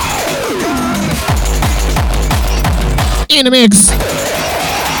 RNX. In the mix.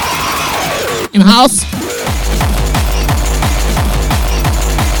 In the house.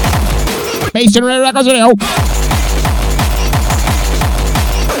 Bass Generator Records Radio.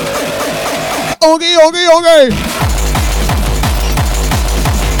 Okay.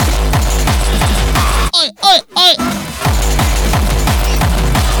 Oi.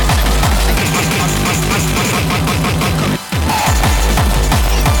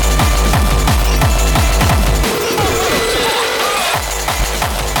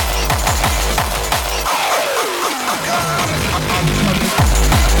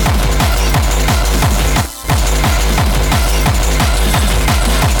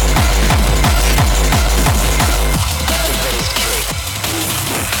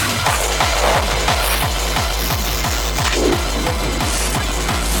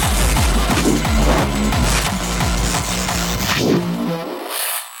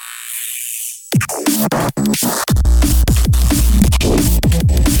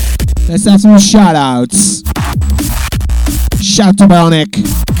 Let's have some shout outs. Shout to Bionic.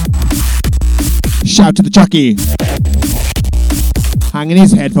 Shout to the Chucky. Hanging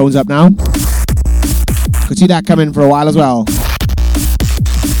his headphones up now. Could see that coming for a while as well.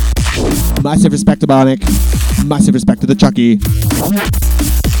 Massive respect to Bionic. Massive respect to the Chucky.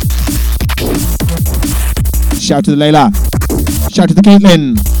 Shout to the Layla. Shout to the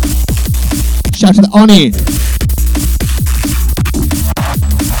Caitlin. Shout to the Oni.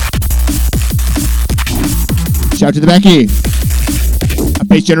 Shout to the Becky. A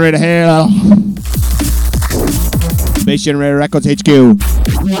Bass Generator here. Bass Generator Records HQ.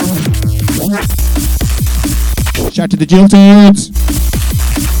 Shout to the Jill Dudes.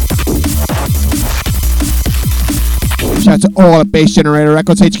 Shout to all at Bass Generator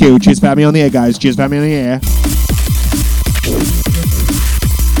Records HQ. Cheers family on the air, guys. Cheers family on the air.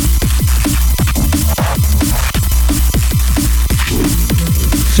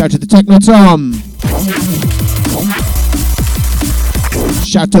 Shout to the Techno Tom.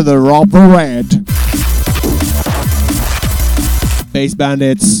 Shout to the Rob the Red. Bass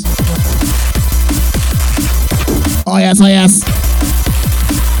Bandits. Oh yes.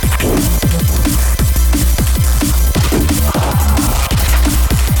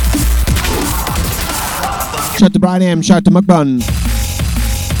 Shout to Brian M. Shout to Mukbun.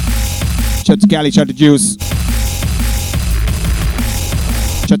 Shout to Gally. Shout to Juice.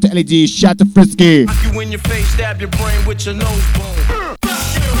 Shout to LED. Shout to Frisky. You in your face, stab your brain with your nose bone.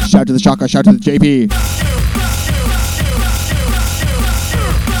 Shout to the Shocker, shout to the JP.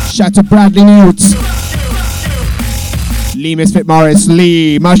 Shout to Bradley Newt. Lee Misfit Morris,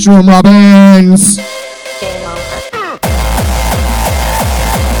 Lee Mushroom Robbins.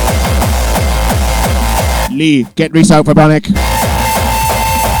 Lee, get Reese out for Bronick.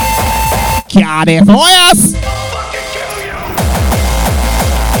 Cardiff, oh yes!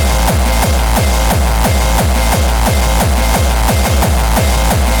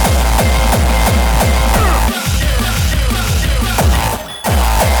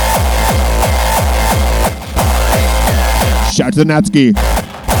 Shout to the Natsuki.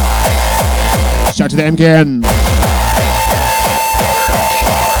 Shout to the MKN.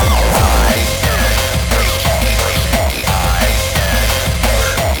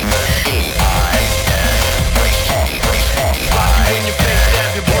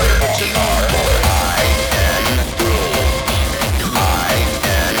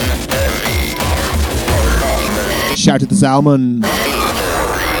 Shout to the Salmon.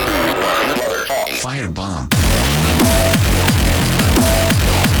 Firebomb.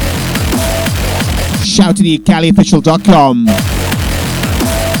 Shout to the CaliOfficial.com.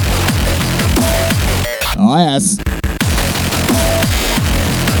 Oh yes.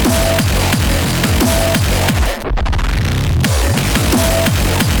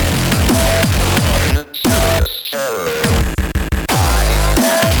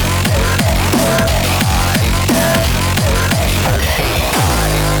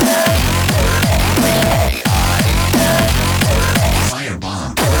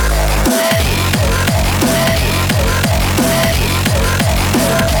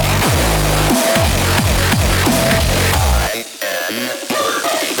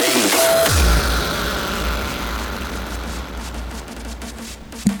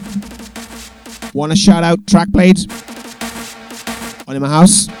 Want to shout out track played on In My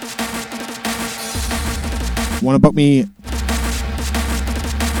House? Want to book me to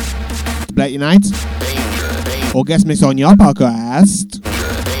play at your night? Or guest mix on your podcast?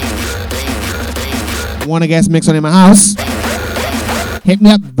 Want to guest mix on In My House? Hit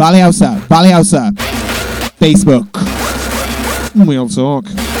me up, Valley Houser, Facebook. We'll talk.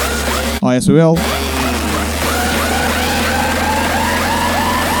 Oh yes we will.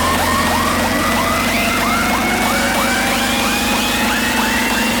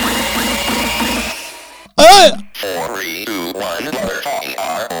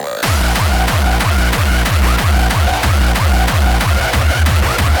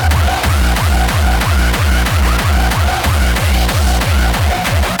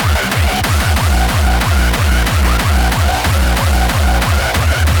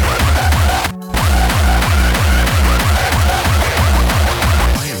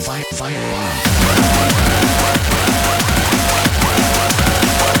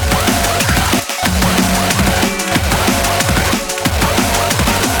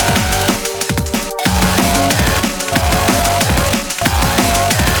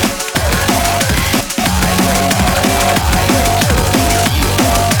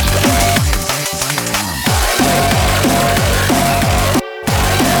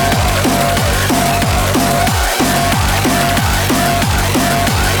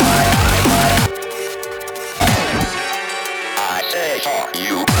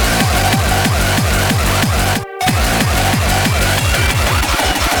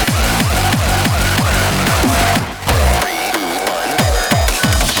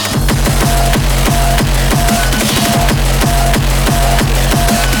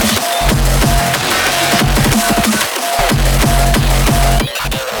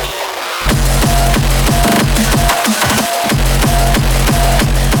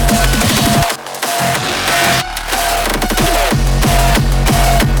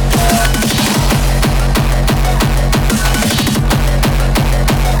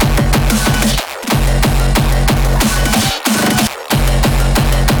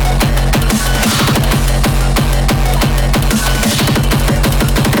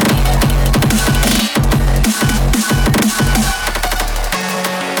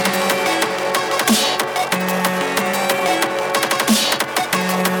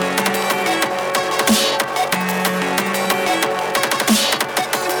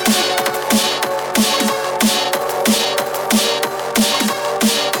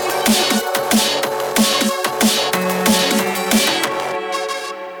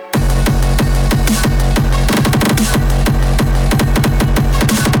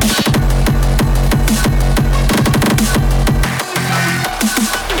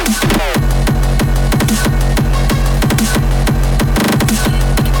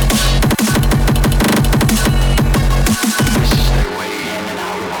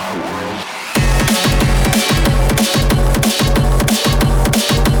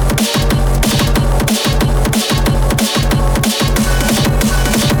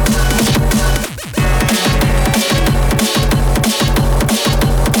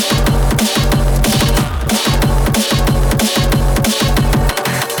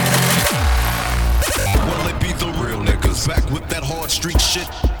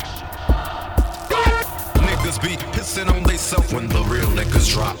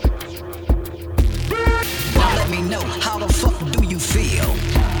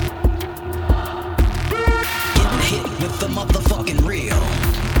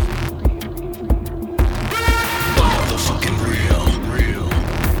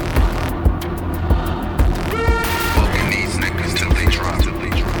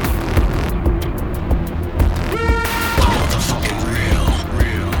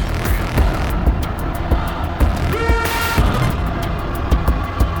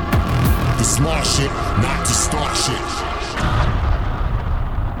 the smart shit, not to start shit.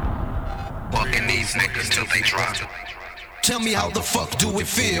 Fucking these niggas till they drop. Tell me how the fuck do it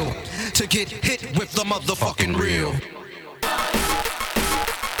feel to get hit with the motherfucking real?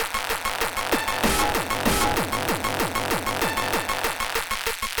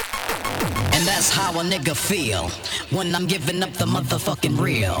 And that's how a nigga feel when I'm giving up the motherfucking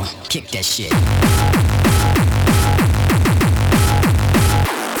real. Kick that shit.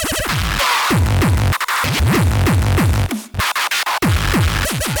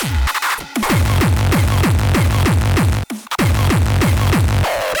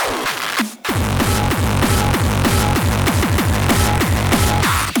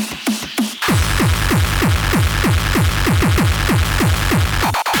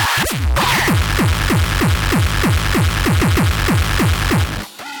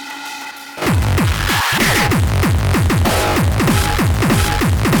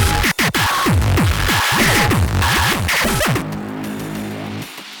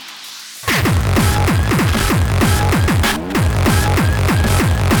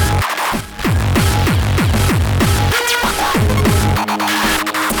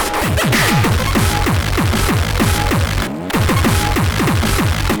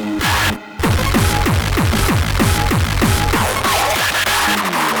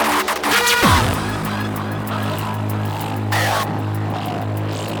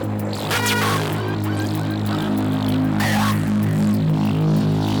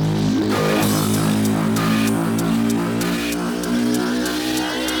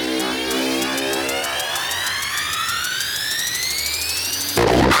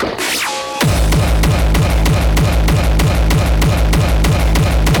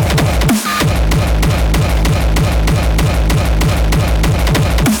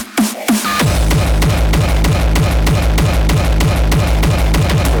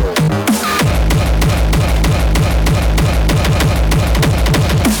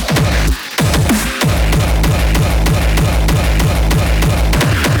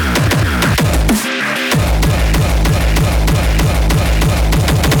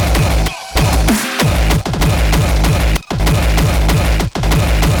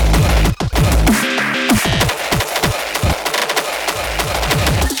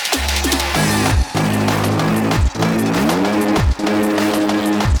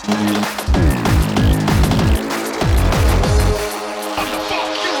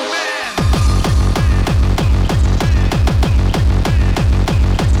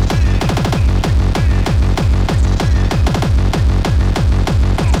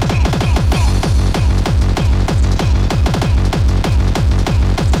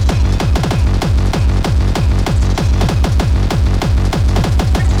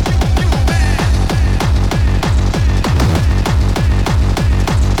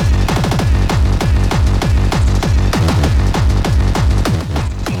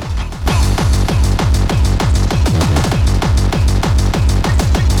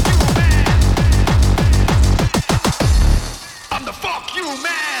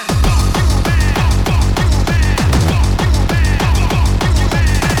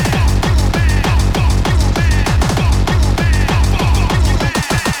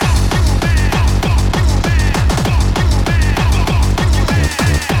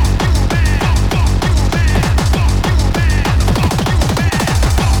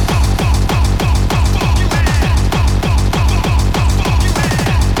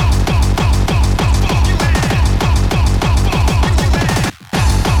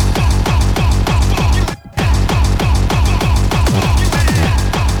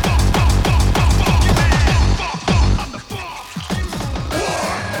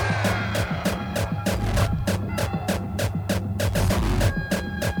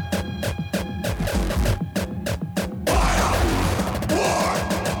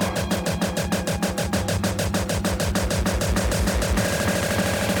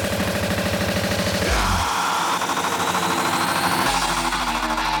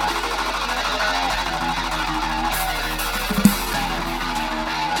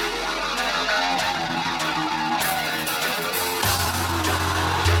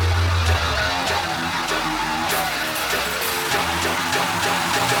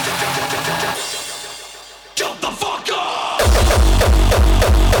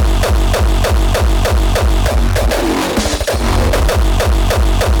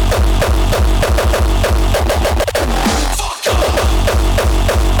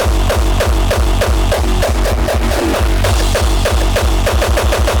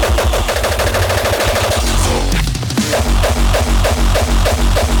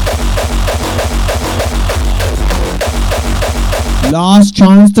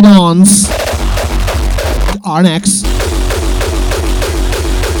 chance to dance. RNX.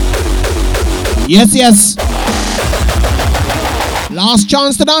 Yes, yes. Last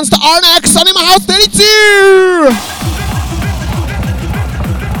chance to dance to RNX on In My House 32.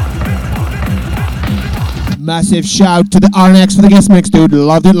 Massive shout to the RNX for the guest mix, dude.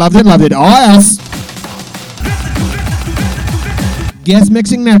 Loved it, loved it, loved it. Oh, yes. Guest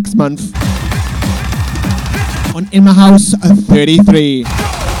mixing next month on In My House 33.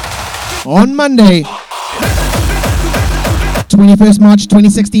 On Monday, 21st March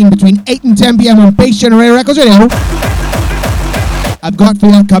 2016, between 8 and 10 p.m. on Bass Generator Records Radio. I've got for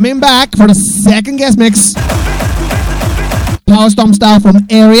you coming back for the second guest mix. Power Stomp style from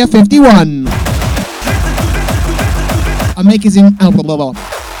Area 51. I'm making him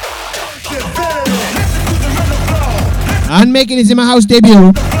and making his In My House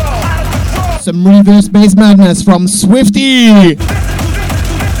debut. Some reverse bass madness from Swifty.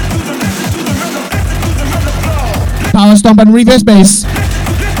 Power Stomp and reverse bass.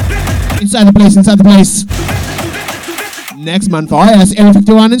 Inside the place, inside the place. Next month, oh yes, Area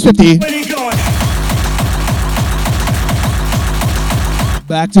 51 and Swifty.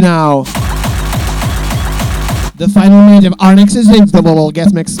 Back to now. The final minute of RNX's double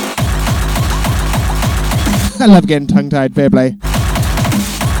guest mix. I love getting tongue-tied, fair play.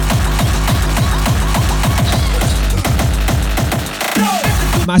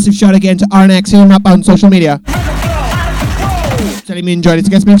 Massive shout again to RNX, hit him up on social media. Telling me enjoyed his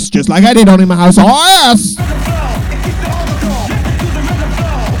guest mix just like I did on In My House. Oh yes!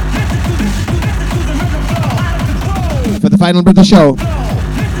 For the final bit of the show,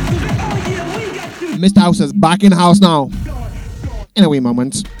 Mr. House is back in the house now. In a wee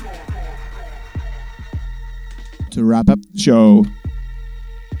moment. To wrap up the show.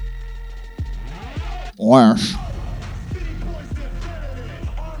 Osh.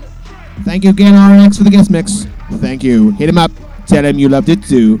 Thank you again, RNX, for the guest mix. Thank you. Hit him up. Tell him you loved it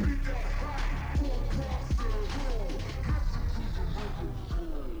too.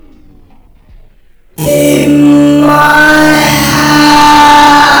 In my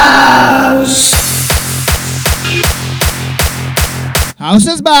house. House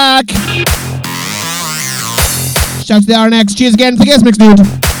is back. Shout to the RNX. Cheers again for the guest mix, dude.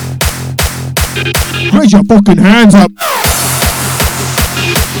 Raise your fucking hands up.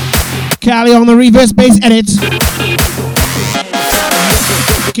 Cali on the reverse bass edit.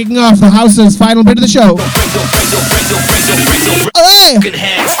 Kicking off the house's final bit of the show. Hey!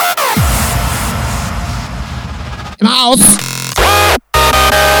 In the house.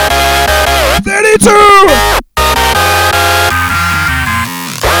 32!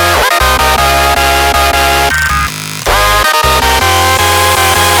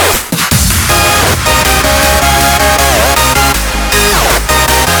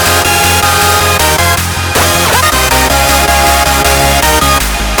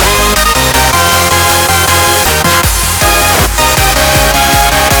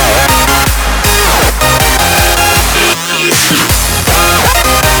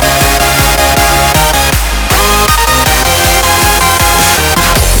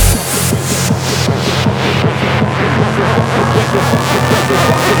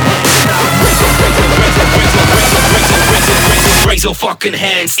 Raise your fucking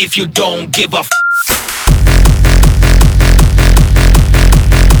hands if you don't give a f.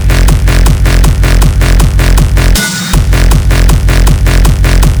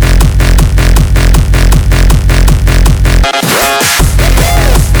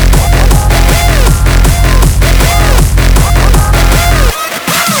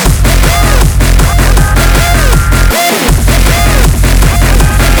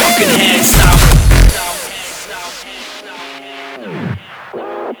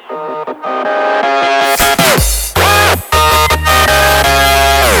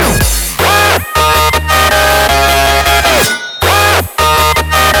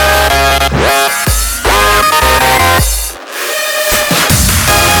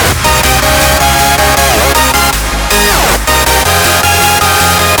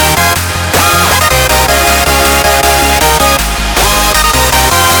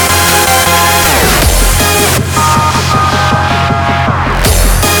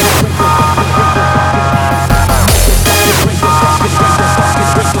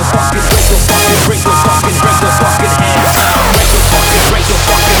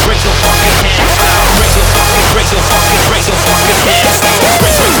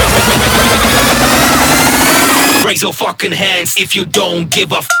 Raise your fucking hands if you don't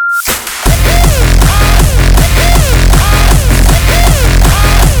give a f.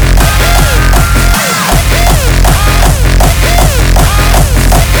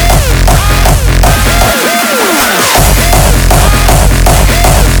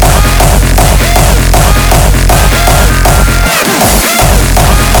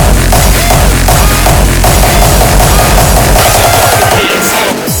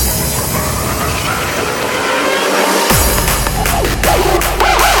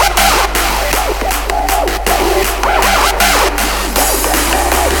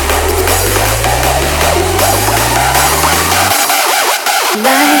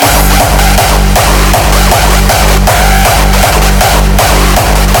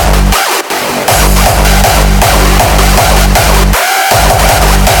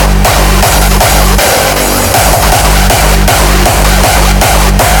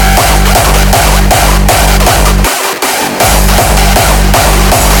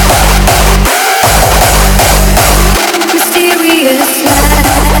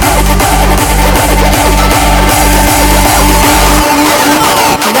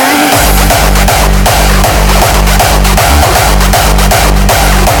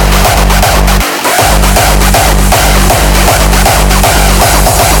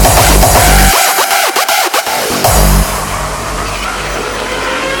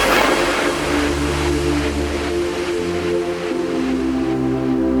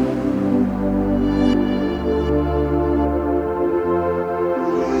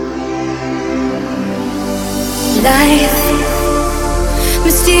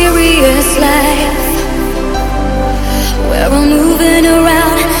 mysterious life where we're moving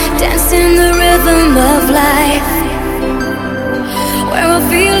around, dancing the rhythm of life, where we're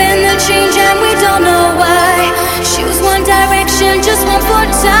feeling the change and we don't know why. Choose one direction, just one for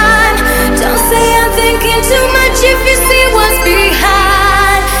time. Don't say I'm thinking too much if you see what's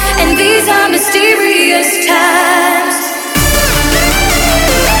behind. And these are mysterious times.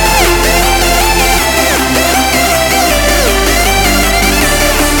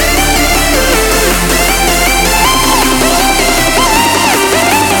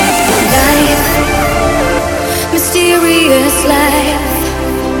 Mysterious life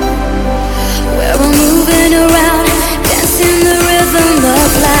where we're moving around, dancing the rhythm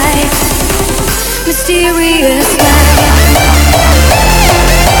of life. Mysterious life.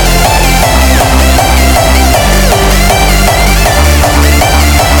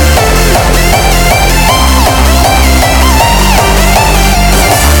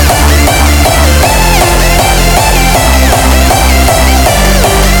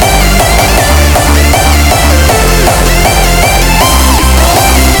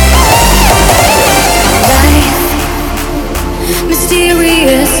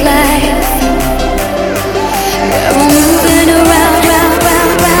 Mysterious life where we're moving around, round,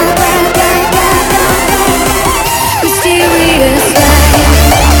 round, round, round, round, round, round. Mysterious life.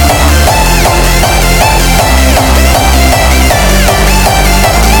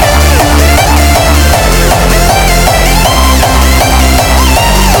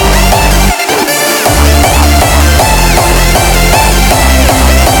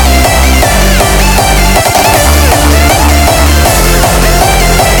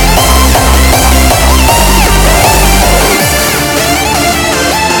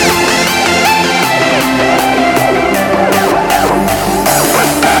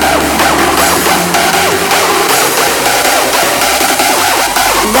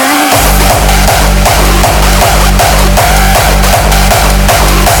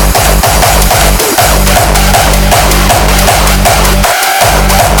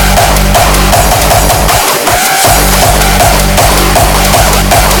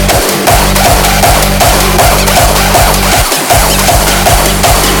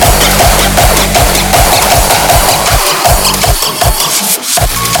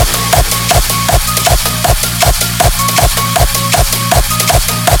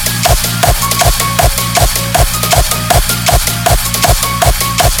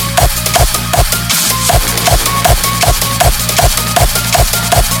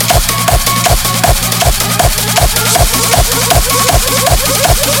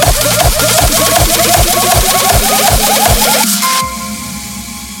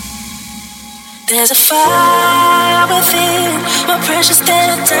 There's a fire within, more precious than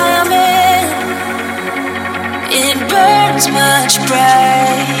a diamond. It burns much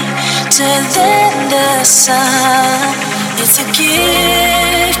brighter than the sun. It's a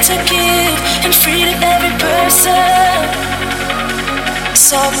gift to give and free to every person.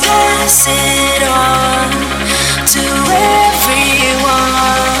 So pass it on to everyone.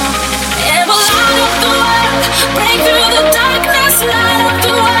 And we'll light up the world, break through the darkness, light up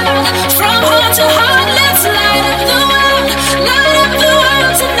the world. From heart to heart, let's light up the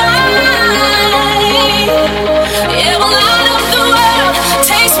world tonight. Yeah, we'll light up the world.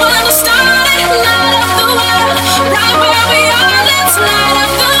 Takes one to start it. Light up the world, right where we are. Let's light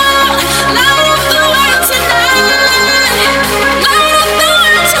up the world tonight. Light up the world tonight.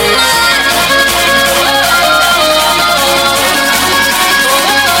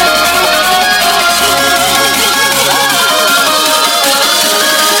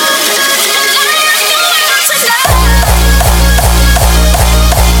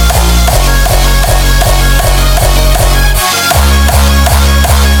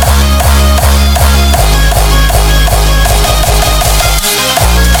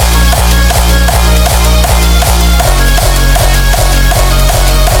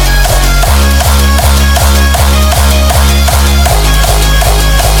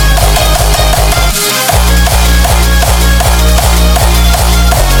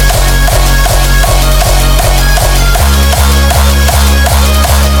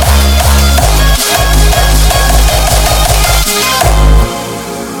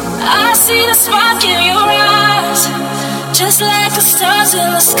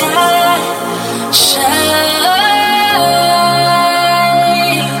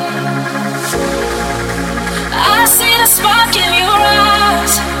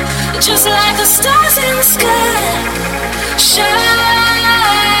 Just like the stars in the sky, shine,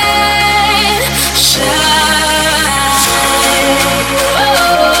 shine. Oh,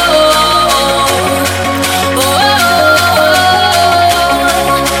 oh, oh, oh.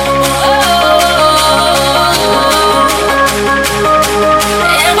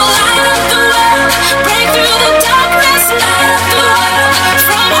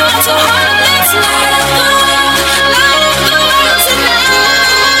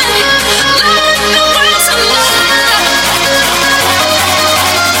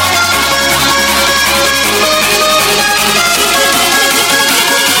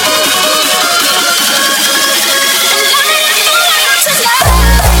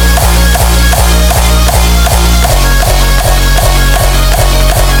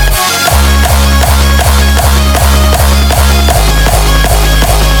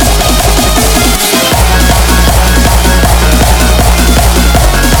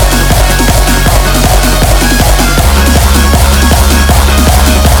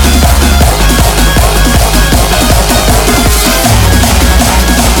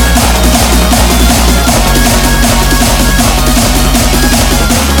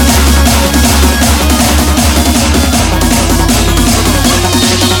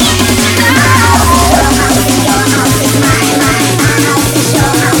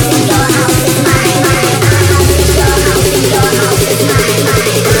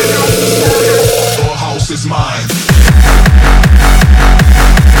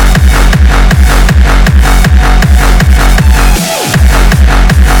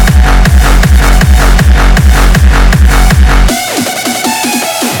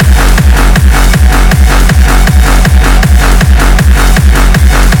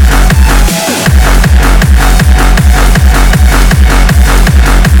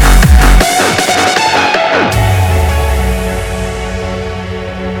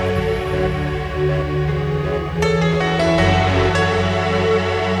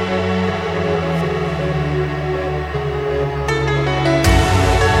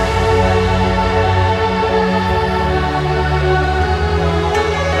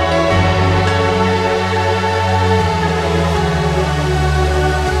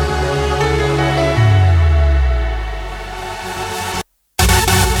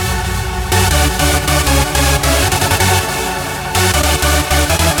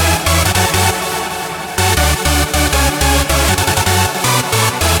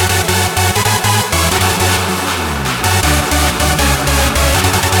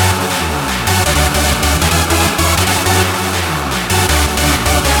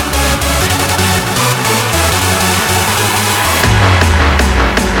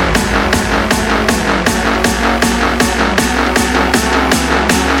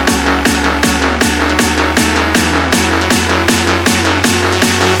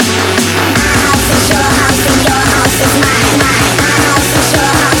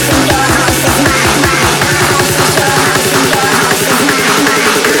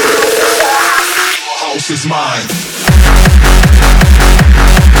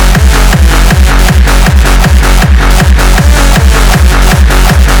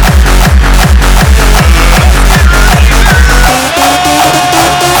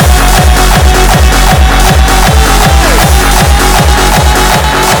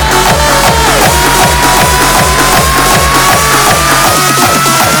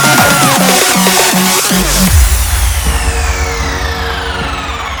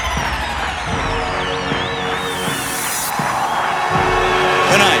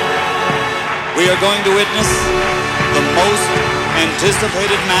 We are going to witness the most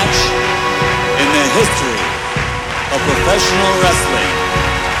anticipated match in the history of professional wrestling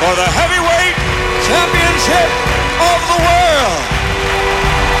for the heavyweight championship of the world.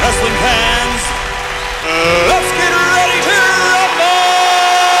 Wrestling fans, let's get ready to rumble!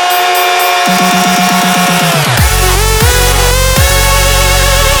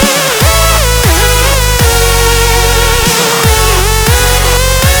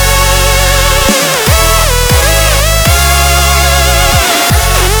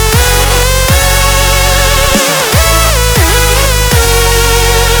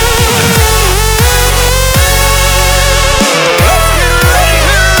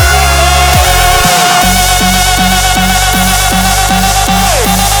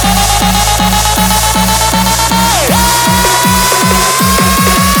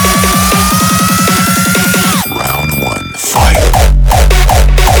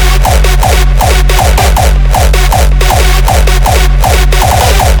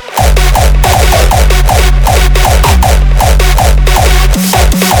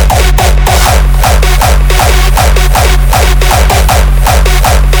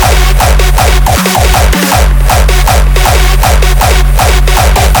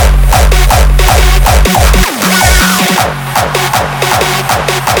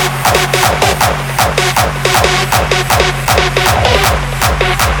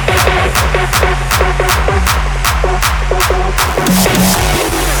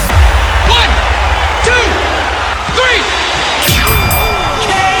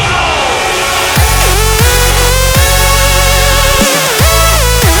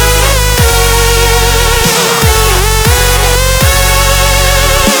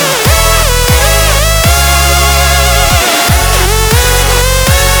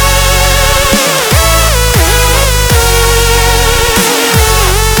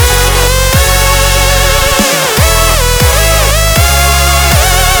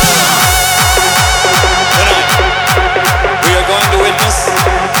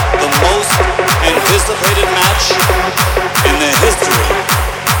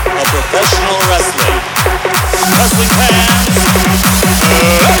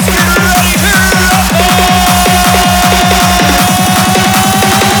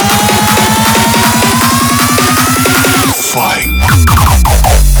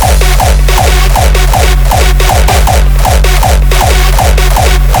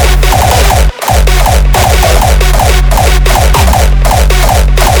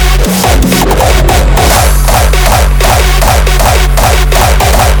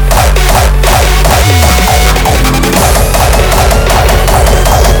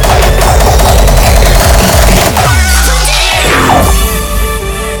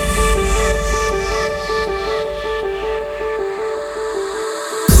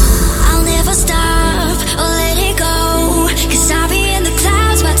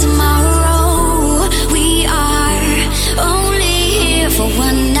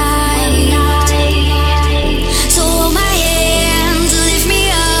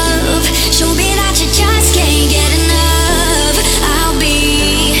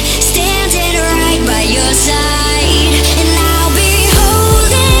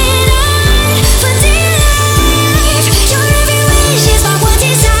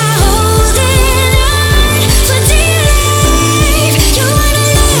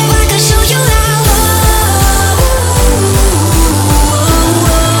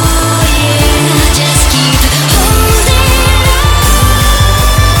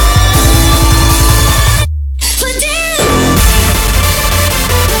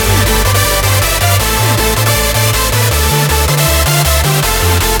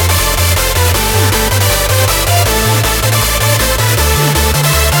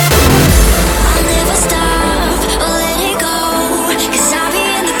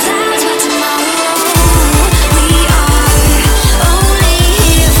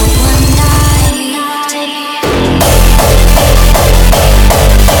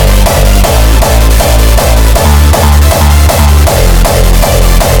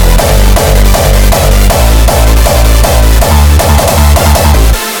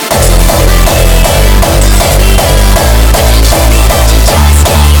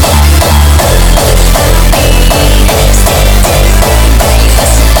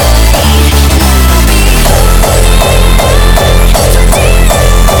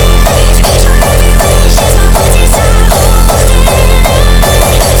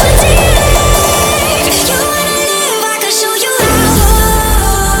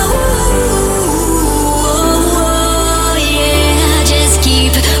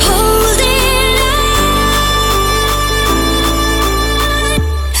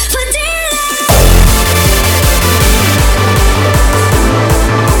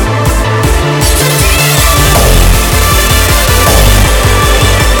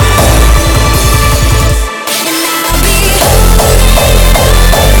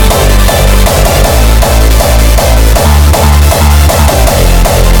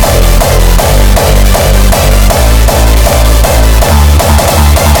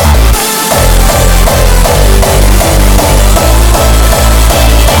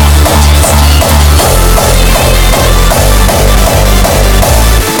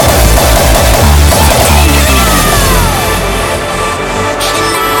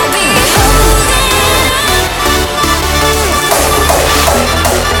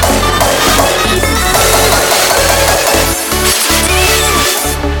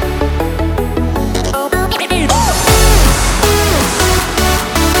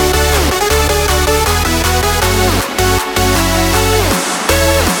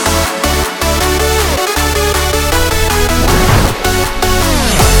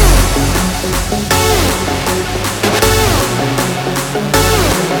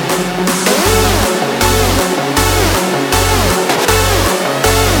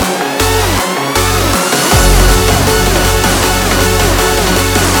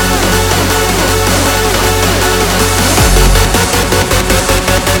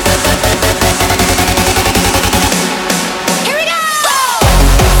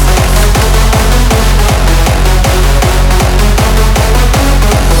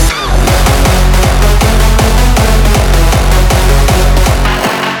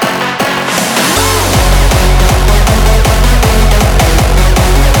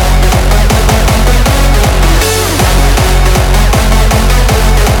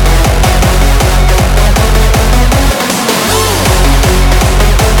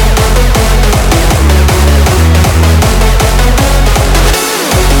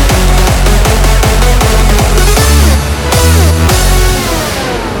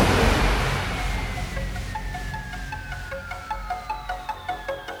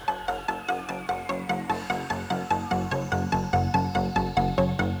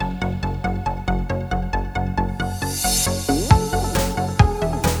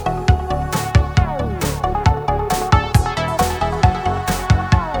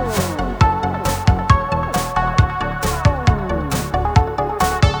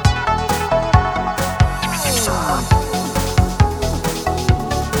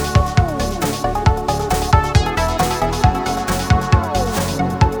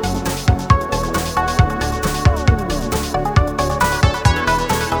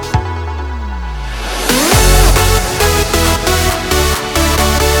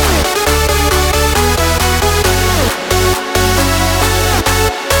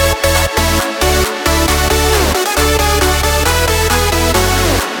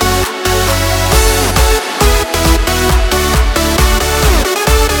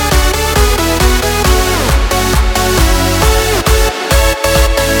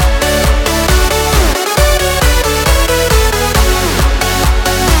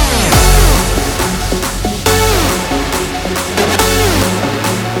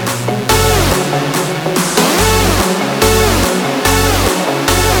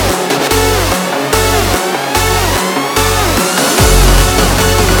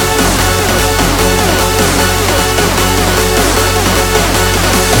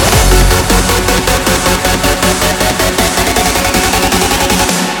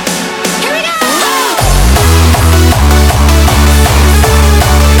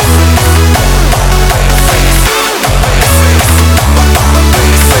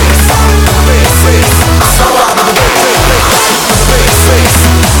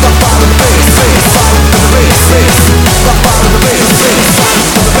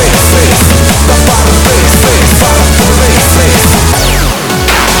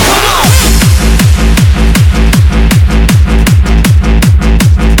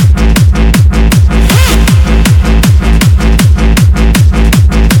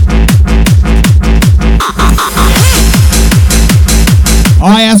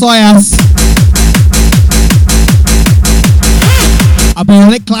 yes, oh yes. A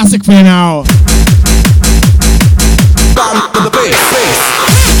bionic classic for you now.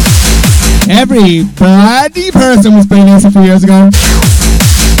 Every bloody person was playing this a few years ago.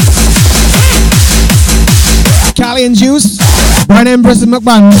 Cali and Juice, Brian Empress and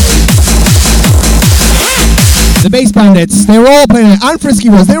McBun. The Bass Bandits, they were all playing it. And Frisky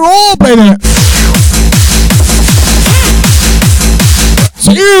was, they were all playing it.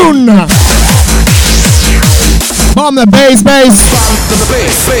 Tune! Bomb the bass, bass. Bomb to the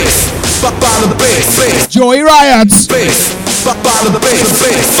bass, bass. Bomb to the bass, bass. Joey Riots. Bass. Bomb to the bass,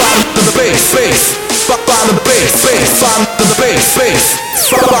 bass. Bomb to the bass, bass. Bomb to the bass, bass. Bomb to the bass, bass.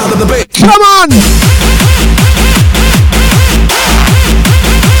 Bomb to the bass. Come on!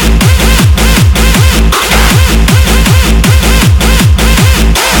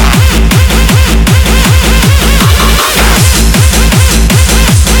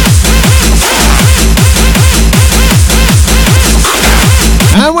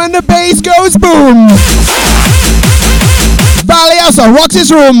 And when the bass goes boom, Valley also rocks his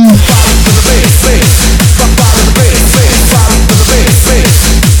room.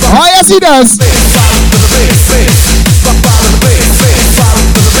 Oh yes he does.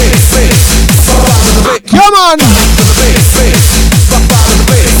 Come on. Come on.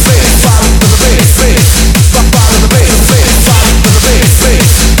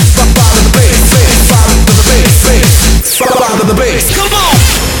 The bass. Come on!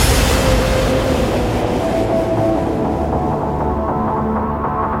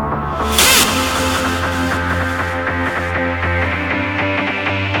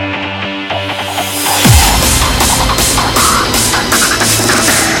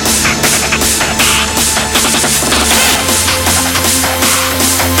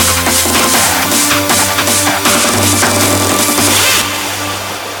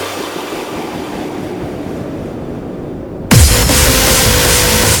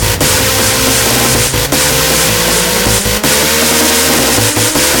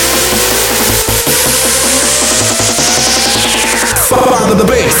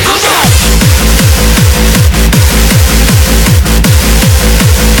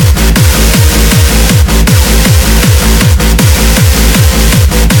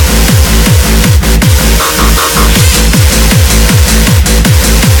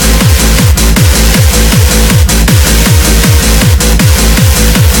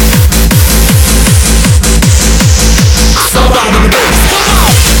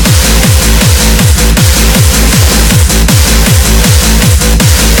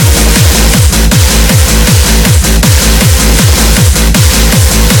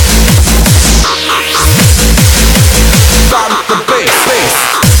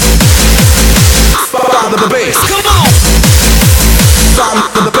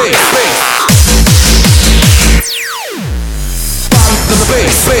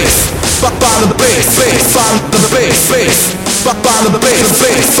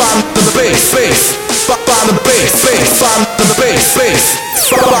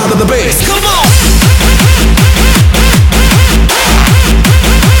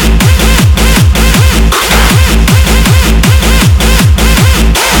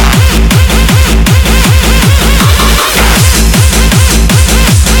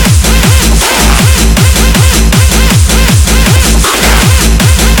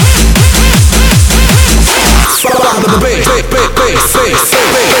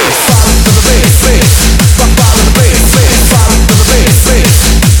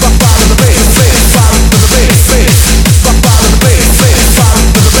 bass,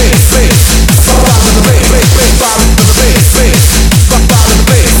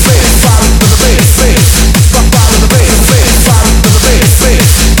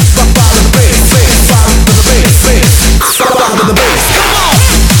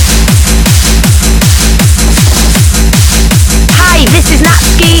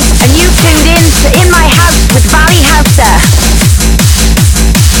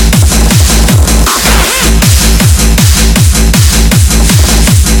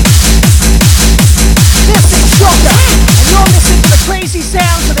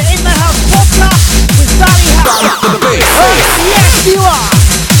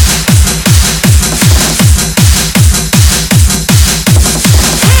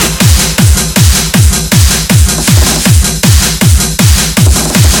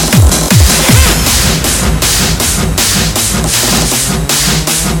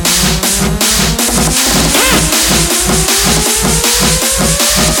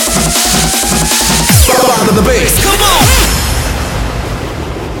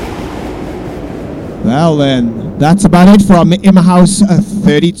 Well then, that's about it from In My House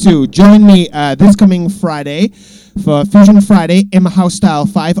 32. Join me this coming Friday for Fusion Friday In My House Style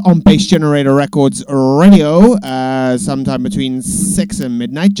 5 on Bass Generator Records Radio, sometime between 6 and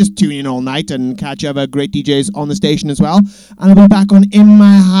midnight. Just tune in all night and catch other great DJs on the station as well. And I'll be back on In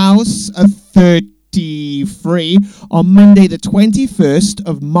My House 33 on Monday the 21st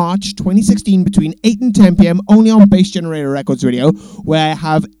of March 2016 between 8 and 10 p.m. only on Bass Generator Records Radio, where I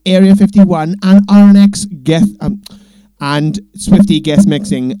have Area 51 and RNX guest and Swifty guest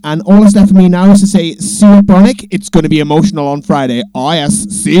mixing. And all that's left for me now is to say, see you, Bronick. It's going to be emotional on Friday. Oh yes,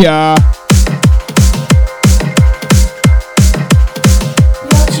 see ya.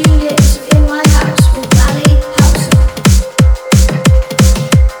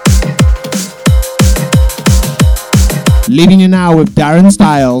 Leaving you now with Darren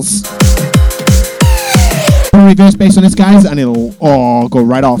Styles. Put a reverse bass on this, guys, and it'll all go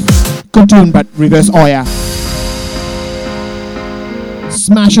right off. Good tune, but reverse, oh yeah.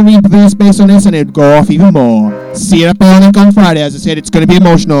 Smash a reverse bass on this and it'll go off even more. See you at Bionic on Friday. As I said, it's going to be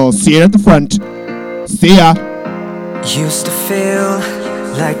emotional. See you at the front. See ya. Used to feel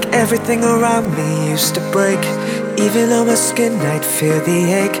like everything around me used to break. Even on my skin I'd feel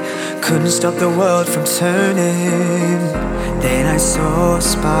the ache. Couldn't stop the world from turning. Then I saw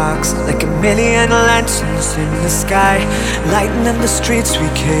sparks like a million lanterns in the sky, lighting up the streets, we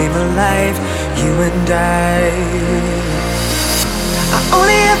came alive, you and I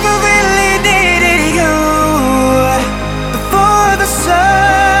only ever really needed you. Before the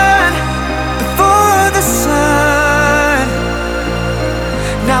sun, before the sun.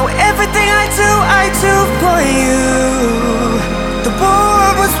 Now everything I do for you. The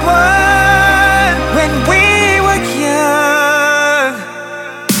war was won when we were young.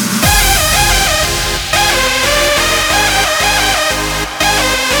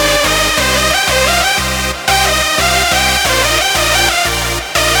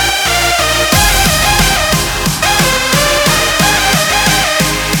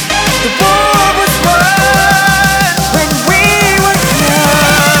 The war was won when we were young.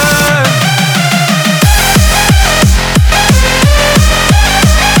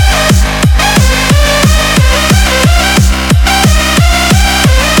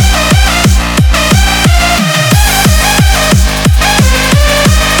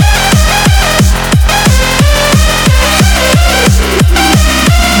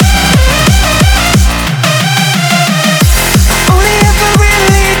 Only ever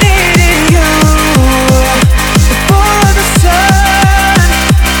really needed you. Before the sun,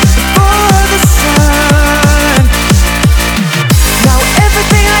 before the sun. Now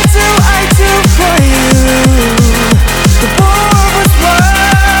everything I do for you. The war was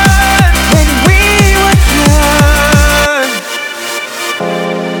won when we were young.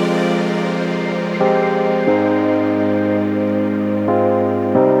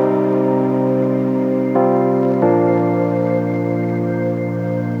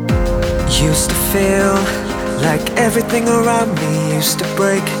 Used to feel like everything around me used to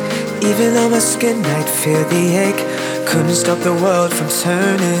break. Even on my skin I'd feel the ache. Couldn't stop the world from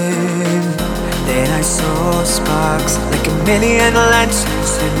turning. Then I saw sparks like a million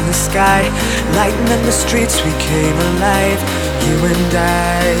lanterns in the sky, lighting up the streets, we came alive, you and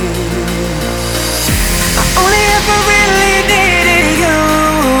I only ever